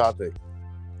 what's your topic?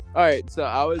 All right, so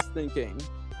I was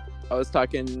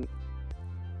talking.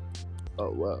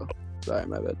 Oh whoa, sorry,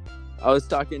 my bad. I was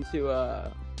talking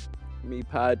to me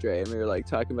Padre, and we were like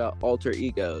talking about alter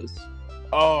egos.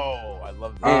 Oh, I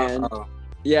love that. And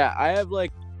yeah, I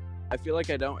feel like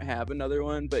I don't have another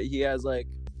one, but he has like,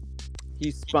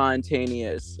 he's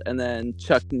spontaneous, and then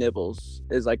Chuck Nibbles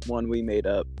is like one we made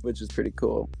up, which is pretty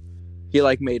cool. He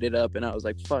like made it up, and I was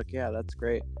like, fuck yeah, that's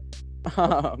great.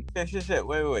 Shit.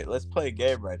 Wait. Let's play a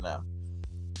game right now.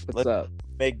 What's up?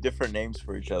 Make different names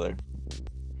for each other.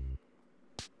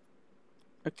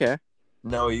 Okay.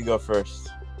 No, you go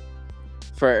first.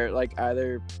 For like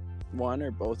either one or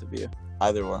both of you.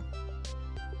 Either one.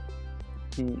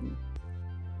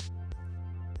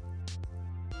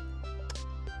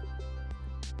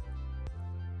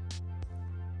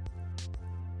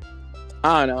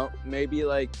 I don't know. Maybe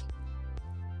like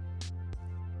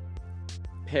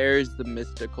Pears the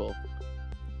Mystical.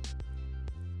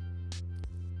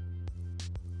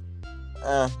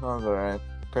 I'm alright.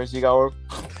 Percy got work.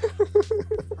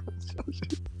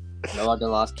 Noah the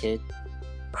Lost Kid.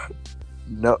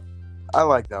 No, I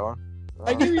like that one.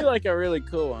 I give you like a really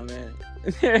cool one, man.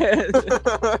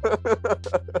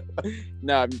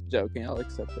 No, I'm joking. I'll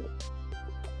accept it.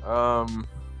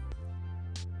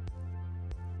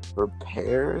 For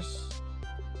Pears,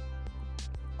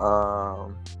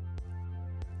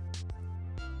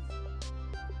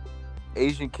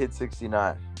 Asian Kid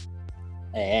 69.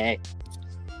 Hey.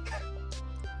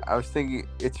 I was thinking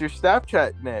it's your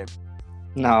Snapchat name.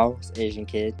 No, it's Asian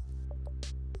Kid.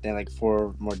 Then like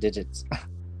 4 more digits.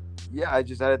 Yeah, I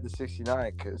just added the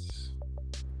 69 because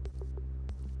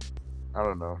I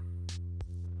don't know.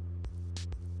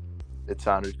 It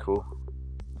sounded cool.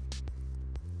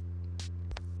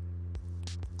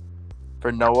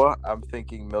 For Noah, I'm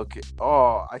thinking Milk It.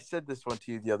 Oh, I said this one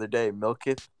to you the other day. Milk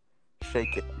It,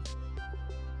 Shake It.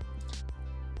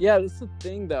 Yeah, that's the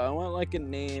thing though. I want like a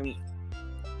name.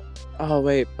 Oh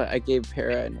wait, but I gave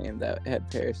Para a name that had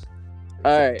pears.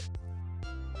 All right.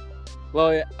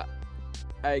 Well, yeah,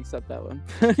 I accept that one.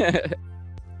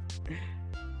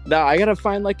 No, I gotta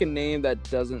find like a name that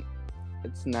doesn't.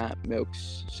 It's not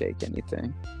milkshake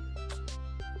anything.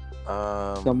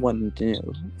 Someone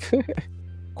new.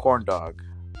 Corn Dog.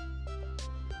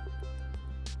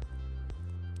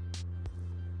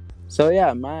 So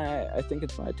yeah, I think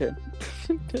it's my turn.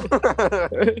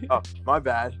 Oh, my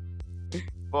bad.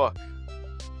 Fuck.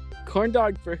 Corn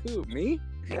dog for who? Me?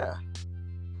 Yeah.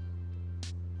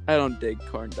 I don't dig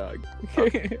corn dog.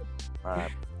 Okay. All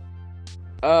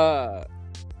right.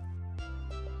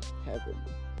 Heaven.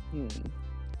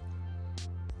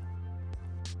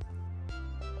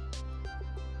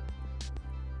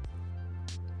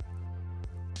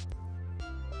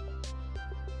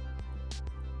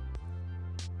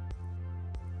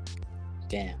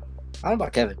 Damn. I don't know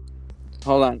about Kevin.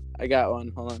 Hold on, I got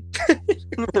one. Hold on.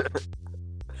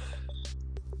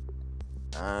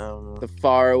 The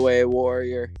faraway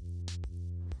warrior.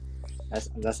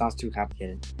 That sounds too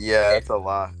complicated. Yeah, that's a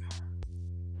lot.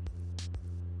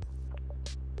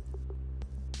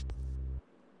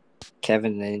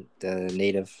 Kevin, the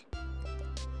native.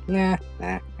 Nah.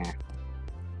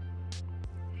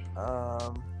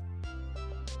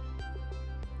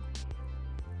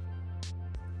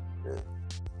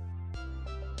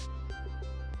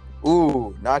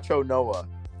 Ooh, Nacho Noah.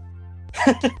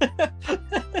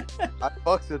 I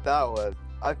fucks with that one.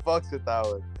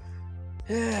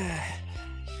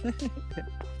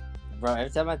 Bro, every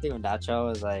time I think of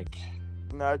Nacho, it's like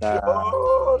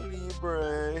Nacho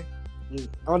Libre.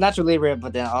 Oh, Nacho Libre,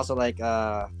 but then also like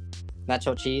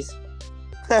Nacho Cheese.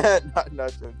 Not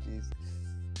Nacho Cheese.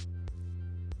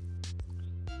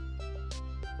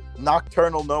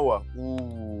 Nocturnal Noah.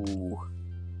 Ooh.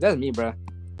 That's me, bro.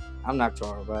 I'm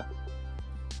nocturnal, bro.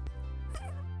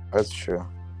 That's true.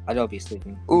 I don't be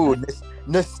sleeping. Ooh,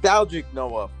 nostalgic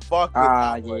Noah. Fuck with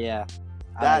that one. Yeah.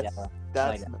 That's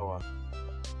like Noah.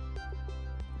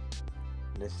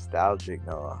 Nostalgic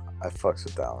Noah. I fucks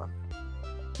with that one.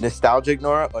 Nostalgic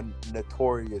Noah or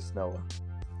Notorious Noah?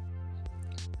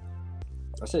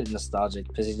 I said nostalgic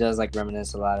because he does like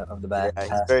reminisce a lot of the back.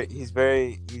 Yeah, he's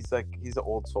an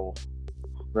old soul.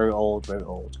 Very old, very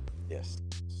old. Yes.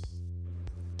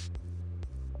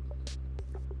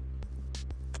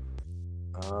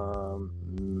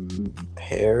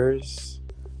 Pears.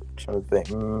 I'm trying to think.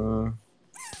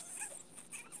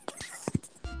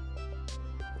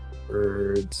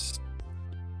 Birds.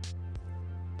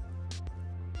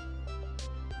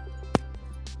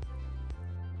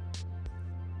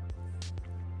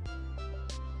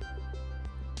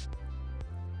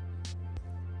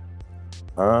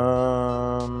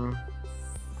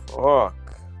 Fuck.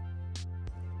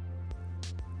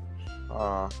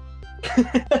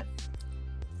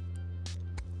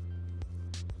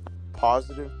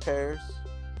 Positive pears?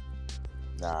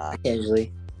 Nah.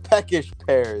 Occasionally. Peckish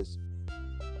pears.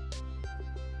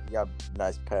 You got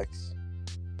nice pecs.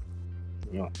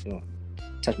 You want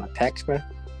touch my pecs, bro?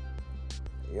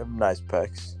 You have nice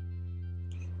pecs.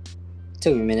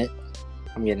 Took me a minute.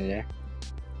 I'm getting there.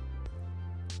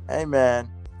 Hey, man.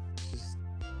 Just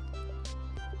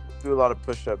do a lot of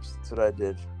push-ups. That's what I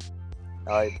did.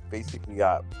 I basically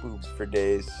got boobs for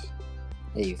days.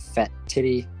 Hey, you fat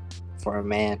titty for a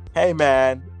man. Hey,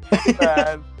 man. Hey,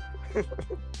 man.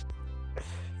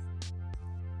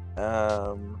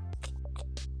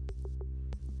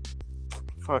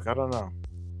 Fuck, I don't know.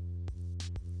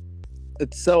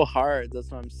 It's so hard.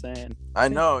 That's what I'm saying. I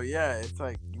know, yeah. It's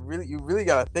like you really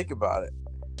gotta think about it.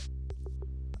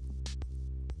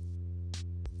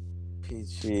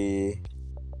 Peachy.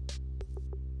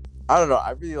 I don't know.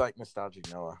 I really like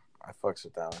Nostalgic Noah. I fucks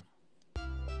with that one.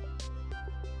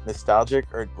 Nostalgic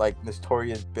or like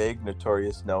Notorious Big,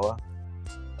 Notorious Noah.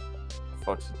 I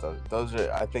fucks with those. Those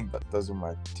are. I think those are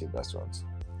my two best ones.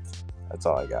 That's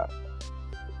all I got.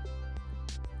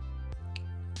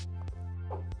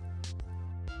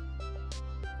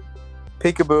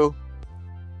 Peekaboo.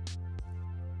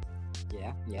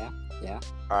 Yeah.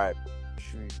 All right.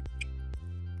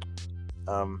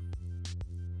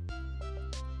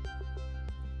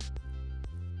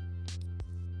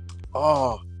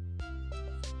 Oh.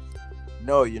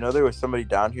 No, you know there was somebody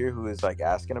down here who was like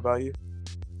asking about you.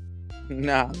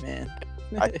 Nah, man.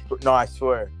 No, I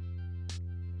swear.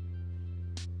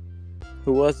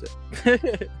 Who was it?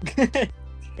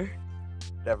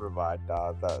 Never mind,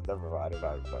 dog. Never mind.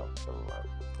 Never mind.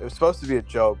 It was supposed to be a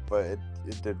joke, but it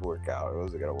did work out. It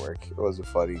wasn't gonna work. It wasn't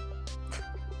funny.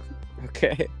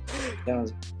 Okay. Ken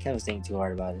was thinking too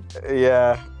hard about it.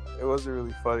 Yeah, it wasn't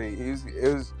really funny.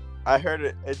 It was. I heard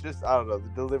it. It just. I don't know. The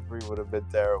delivery would have been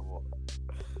terrible.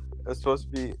 It's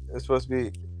supposed to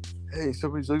be. Hey,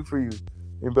 somebody's looking for you.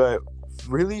 And be like,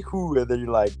 really? Who? And then you're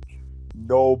like,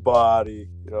 nobody.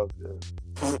 You know.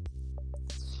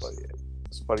 It's funny.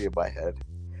 It's funny in my head.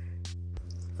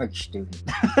 Fucking stupid.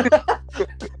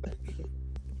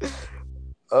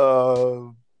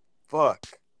 Fuck.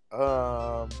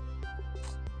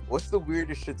 What's the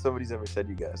weirdest shit somebody's ever said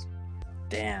to you guys?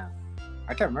 Damn.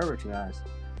 I can't remember, to be honest.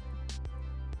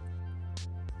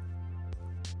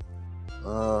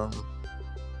 I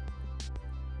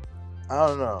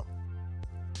don't know.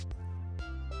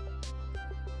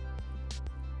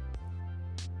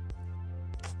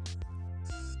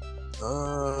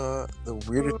 The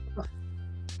weirdest.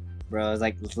 Bro, it's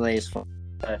like the latest.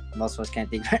 Most of us can't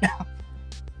think right now.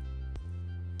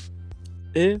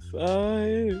 If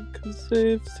I could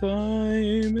save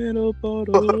time in a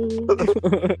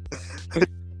bottle.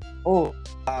 Oh,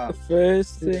 The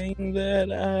first thing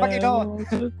that I Fucking dog. want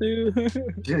to do.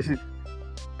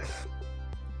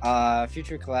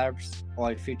 future collabs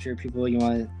or future people you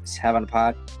want to have on the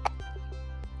pod.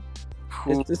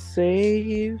 is to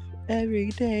save every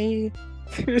day.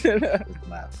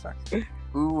 Motherfucker.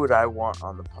 Who would I want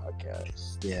on the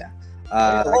podcast? Yeah.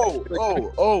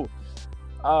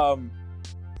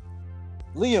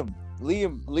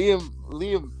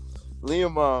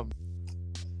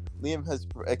 Liam has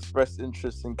expressed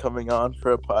interest in coming on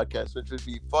for a podcast, which would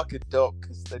be fucking dope.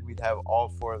 Because then we'd have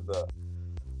all four of the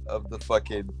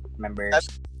fucking Members.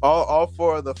 all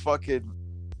four of the fucking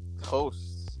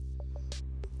hosts,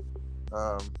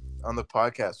 on the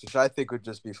podcast, which I think would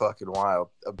just be fucking wild.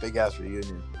 A big ass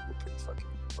reunion would be pretty fucking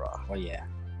raw. Oh yeah.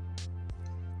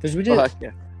 Because we did a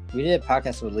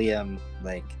podcast with Liam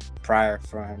like prior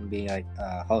for him being like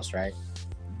host, right?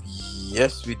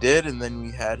 Yes, we did, and then we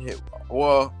had him.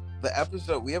 Well, the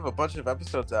episode, we have a bunch of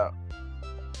episodes out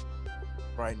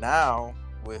right now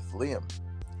with Liam.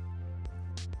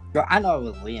 Bro, I know it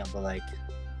with Liam, but like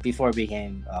before he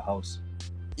became a host.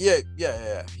 Yeah.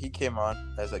 He came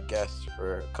on as a guest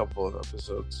for a couple of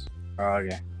episodes. Oh,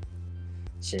 okay.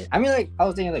 Shit. I mean, like, I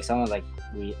was thinking, like, someone, like,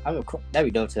 that'd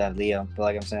be dope to have Liam, but,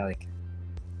 like, I'm saying, like,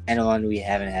 anyone we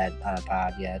haven't had on a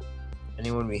pod yet.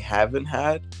 Anyone we haven't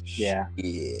had? Yeah.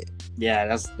 Yeah. Yeah,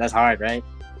 that's hard, right?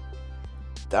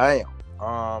 Damn.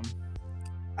 I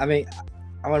mean,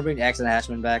 I want to bring Axel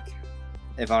Hashman back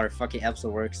if our fucking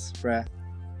episode works, bruh.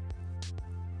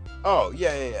 Oh,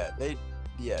 yeah. They'd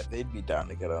be down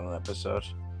to get on an episode.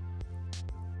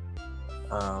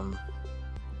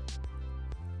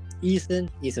 Ethan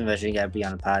eventually gotta be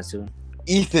on the pod soon.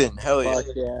 Ethan, hell yeah. Fuck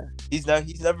yeah. He's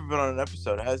never been on an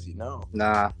episode, has he? No.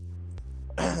 Nah.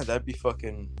 That'd be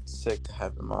fucking sick to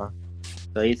have him on.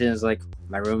 So Ethan is like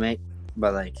my roommate,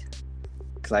 but like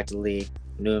collectively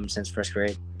knew him since first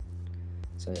grade.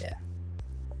 So yeah.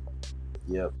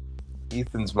 Yep.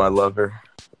 Ethan's my lover.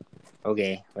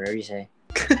 Okay, whatever you say.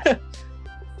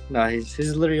 No, he's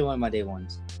literally one of my day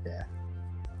ones. Yeah.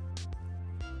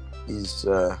 He's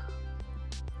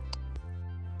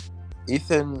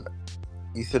Ethan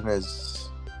is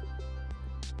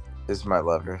my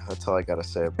lover. That's all I gotta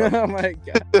say about Oh my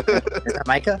god. Is that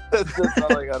Micah? That's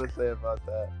all I gotta say about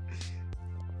that.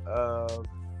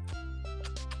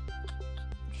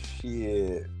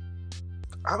 Shit.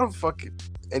 I don't fucking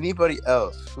anybody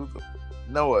else.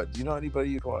 Noah, do you know anybody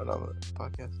you'd want on the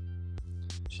podcast?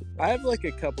 Shit. I have like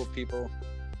a couple people.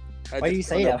 Why do you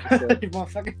say that? You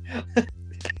motherfucker.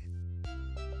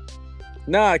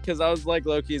 Nah, because I was like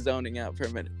low-key zoning out for a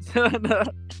minute.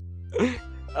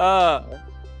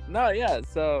 No, yeah.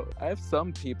 So I have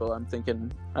some people I'm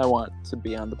thinking I want to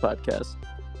be on the podcast.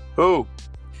 Who?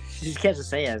 You just can't just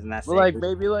say it and not say Well, like it.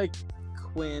 maybe like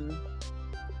Quinn,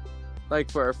 like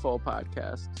for a full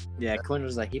podcast. Yeah, Quinn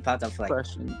was like, he popped up for like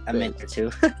Question. a minute or two.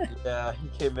 Yeah, he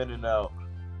came in and out.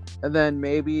 And then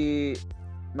maybe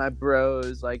my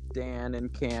bros like Dan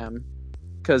and Cam,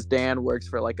 because Dan works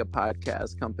for like a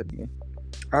podcast company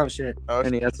Oh, shit. Oh,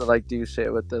 and he has to like do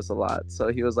shit with this a lot. So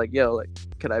he was like, "Yo, like,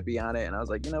 could I be on it?" And I was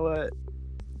like, "You know what?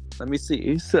 Let me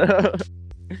see." So,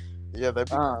 yeah, that'd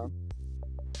be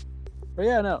but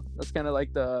yeah, no, that's kind of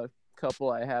like the couple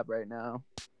I have right now.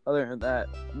 Other than that,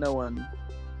 no one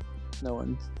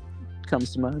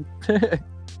comes to mind.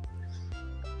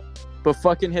 But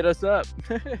fucking hit us up.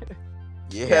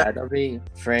 Yeah, don't be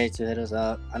afraid to hit us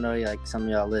up. I know like some of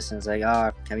y'all listeners like,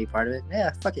 oh, can we be part of it?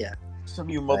 Yeah, fuck yeah. Some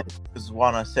of you motherfuckers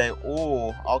want to say,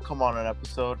 "Oh, I'll come on an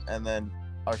episode," and then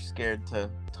are scared to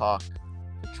talk.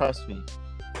 But trust me,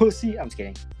 Pussy. I'm just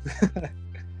kidding.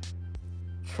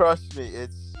 trust me,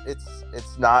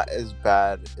 it's not as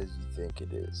bad as you think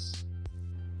it is.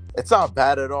 It's not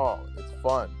bad at all. It's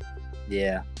fun.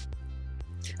 Yeah.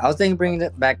 I was thinking bringing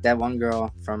back that one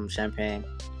girl from Champagne.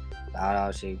 I don't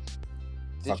know, she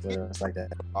fucked with us like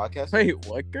that. Podcast. Wait,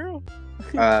 what girl?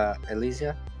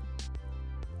 Alicia?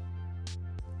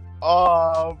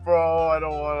 Oh, bro, I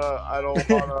don't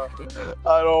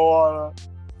wanna.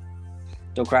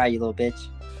 Don't cry, you little bitch.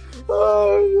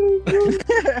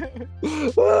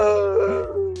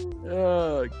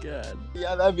 Oh god.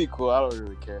 Yeah, that'd be cool. I don't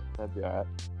really care. That'd be alright.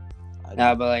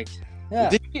 Nah, but like, yeah,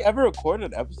 Did she ever record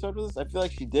an episode with us? I feel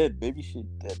like she did. Maybe she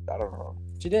did. I don't know.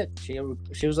 she did. She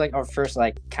was like our first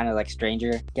like kind of like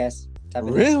stranger guest type of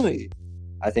thing. Really?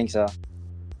 I think so.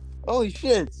 Holy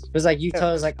shit! It was like you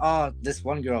told us like, oh, this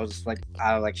one girl was like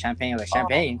out of like Champagne,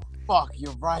 Champagne. Fuck,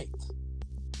 you're right.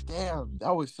 Damn,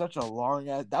 that was such a long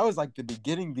ass. That was like the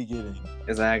beginning.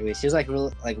 Exactly. She was like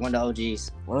real like one of the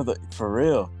OGs. One of the for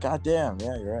real. God damn.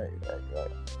 Yeah, you're right.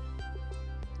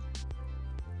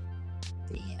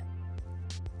 Damn.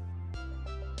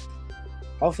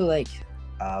 Hopefully,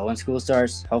 like, when school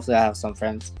starts, hopefully I have some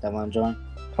friends that want to join.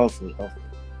 Hopefully.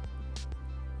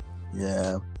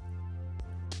 Yeah.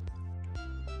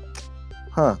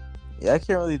 Huh. Yeah, I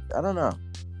can't really. I don't know.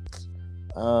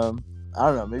 I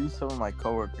don't know. Maybe some of my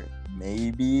coworkers.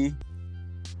 Maybe.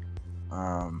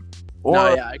 Or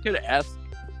No, yeah, I could ask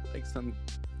like some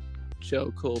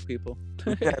chill, cool people.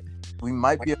 we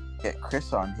might be able to get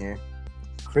Chris on here.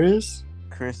 Chris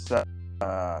Chris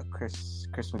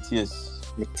Matias.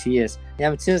 Matthias. Yeah,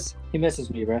 Matthias. He misses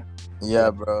me, bro.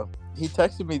 Yeah, bro. He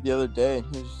texted me the other day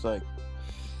and he was just like,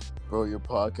 "Bro, your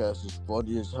podcast is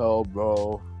funny as hell,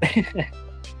 bro."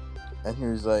 And he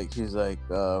was like, he's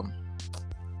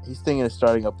thinking of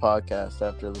starting a podcast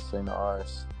after listening to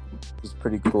ours. It's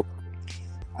pretty cool.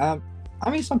 I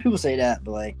mean, some people say that,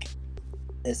 but like,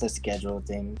 it's a schedule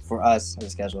thing for us. It's a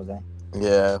schedule thing.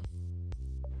 Yeah.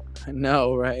 I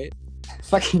know, right?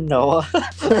 Fucking Noah.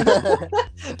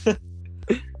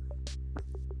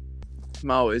 I'm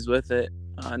always with it,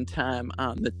 on time,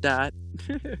 on the dot.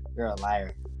 You're a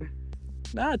liar.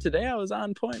 Nah, today I was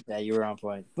on point. Yeah, you were on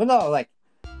point. But no, like,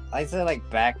 I said like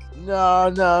back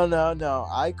No.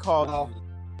 I called. No. in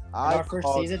I our first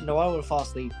called- season, Noah would fall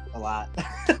asleep a lot.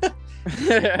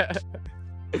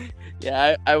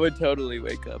 Yeah, I would totally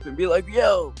wake up and be like,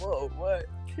 "Yo, whoa, what?"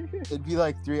 It'd be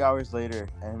like 3 hours later,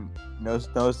 and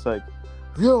Noah's like,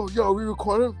 "Yo, we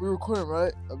recording,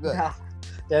 right?" I'm like, Nah,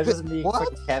 that was me, What?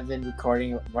 fucking Kevin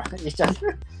recording each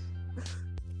other.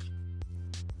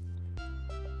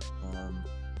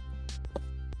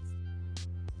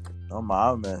 No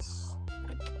mames.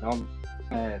 No,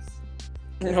 yes.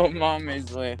 No, mom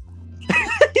is like,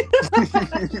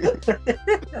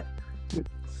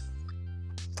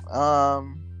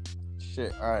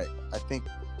 Shit. All right. I think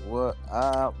what?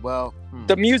 Well.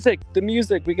 the music.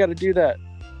 We got to do that.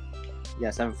 Yeah,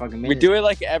 7 fucking We minutes. do it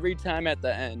like every time at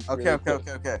the end. Okay. really Okay.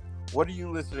 quick. Okay. What are you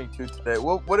listening to today?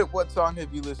 What song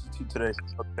have you listened to today?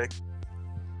 Okay.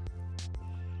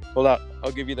 Hold up,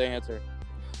 I'll give you the answer.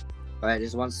 All right,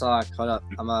 there's one song. Hold up.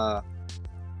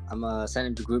 I'm send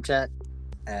him to group chat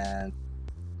and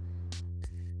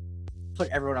put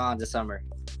everyone on this summer.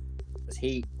 It's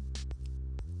heat.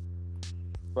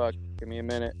 Fuck, give me a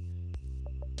minute.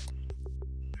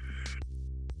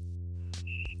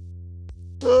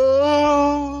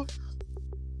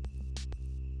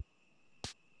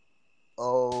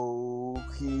 Oh,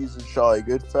 he's a jolly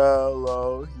good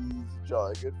fellow. He's a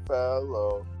jolly good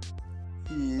fellow.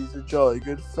 He's a jolly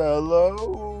good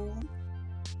fellow.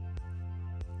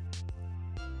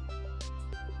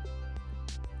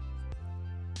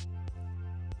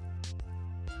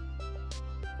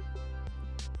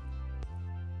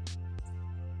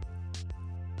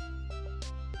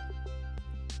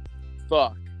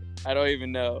 fuck. I don't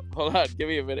even know. Hold on, give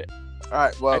me a minute. All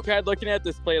right, I well, tried looking at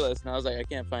this playlist and I was like, I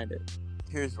can't find it.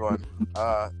 here's one.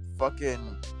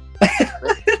 Fucking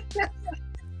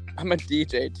I'm a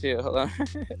DJ too. Hold on.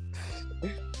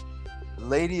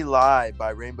 Lady Lie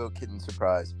by Rainbow Kitten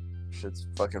Surprise. Shit's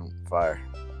fucking fire.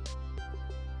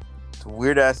 It's a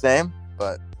weird ass name,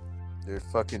 but their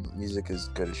fucking music is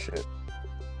good as shit.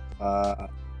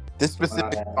 This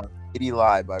specific song, Lady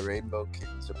Lie by Rainbow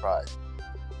Kitten Surprise.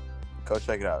 Go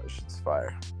check it out. Shit's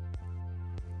fire.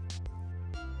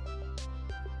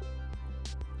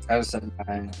 I was sending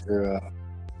mine through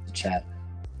the chat.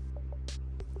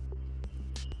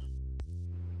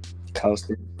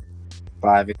 Coasted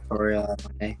by Victoria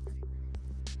Monet.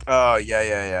 Oh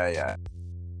yeah.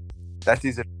 That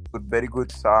is a good, very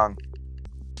good song.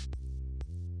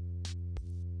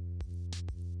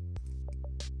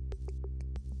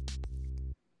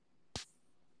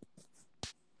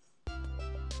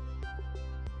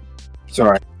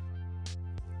 Sorry.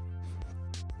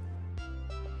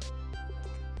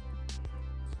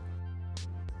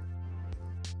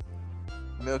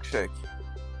 Milkshake.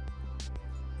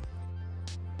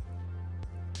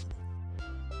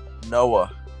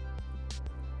 Noah.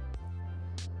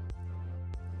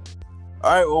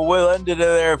 All right, well, we'll end it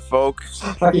there, folks.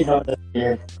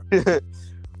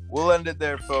 We'll end it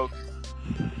there, folks.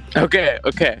 Okay.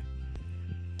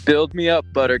 Build Me Up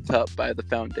Buttercup by The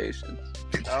Foundations.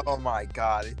 Oh my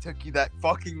god, it took you that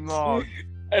fucking long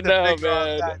I to know, pick out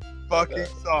man. that fucking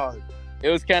song. It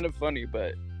was kind of funny,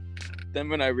 but then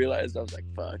when I realized, I was like,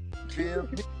 fuck.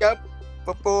 Build me up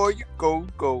before you go.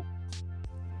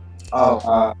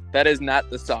 That is not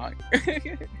the song.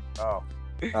 Oh.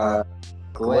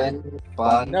 Gwen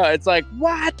Bun. No, it's like,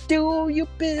 why do you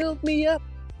build me up,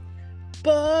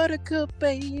 Buttercup,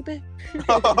 baby?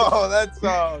 Oh, that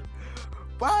song.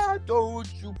 Why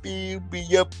don't you build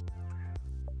me up,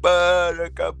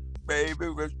 Buttercup,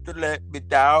 baby, just to let me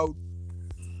down.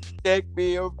 Take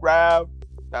me around.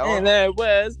 That And one? that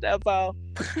was the ball.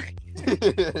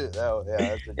 Oh, yeah,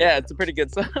 that's a Yeah, it's a pretty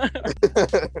good song.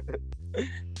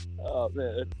 Oh,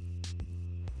 man.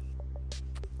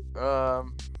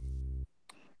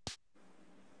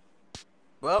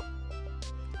 Well,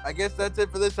 I guess that's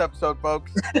it for this episode,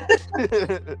 folks.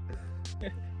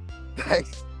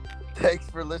 Thanks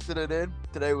for listening in.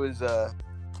 Today was A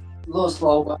little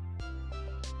slow, but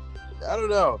I don't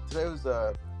know. Today was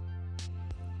I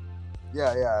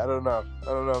don't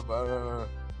know.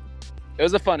 It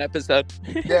was a fun episode.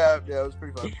 Yeah, it was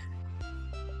pretty fun.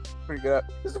 Pretty good.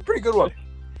 This is a pretty good one.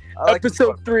 I like this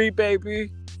Episode 3,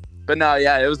 baby. But no,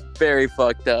 yeah, it was very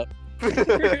fucked up.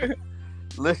 one.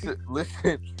 Listen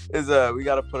is we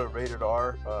gotta put a rated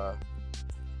R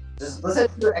just listen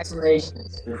to your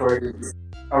explanations before you.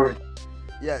 Or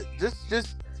yeah,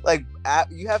 just like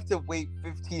you have to wait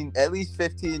at least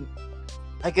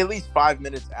 5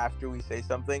 minutes after we say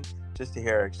something just to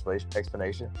hear our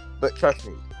explanation. But trust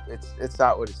me, it's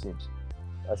not what it seems.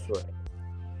 I swear.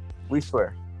 We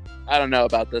swear. I don't know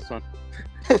about this one.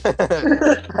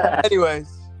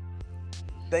 Anyways,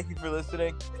 thank you for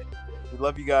listening. We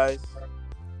love you guys.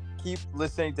 Keep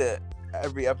listening to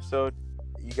every episode.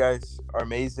 You guys are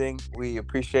amazing. We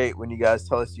appreciate when you guys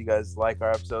tell us you guys like our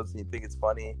episodes and you think it's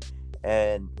funny.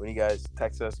 And when you guys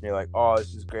text us and you're like, oh,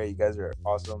 this is great. You guys are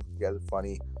awesome. You guys are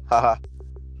funny. Haha.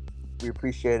 We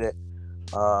appreciate it.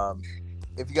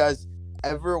 If you guys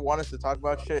ever want us to talk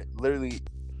about shit, literally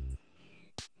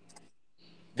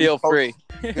Feel free.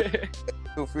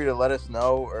 Feel free to let us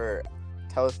know or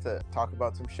tell us to talk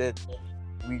about some shit.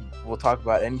 We will talk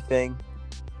about anything.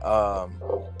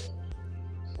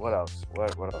 What else?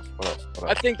 What else?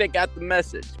 I think they got the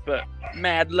message, but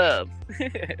mad love.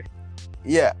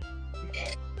 Yeah.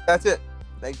 That's it.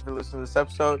 Thank you for listening to this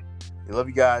episode. We love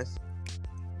you guys.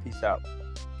 Peace out.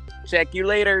 Check you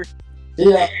later.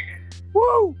 yeah.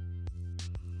 Woo!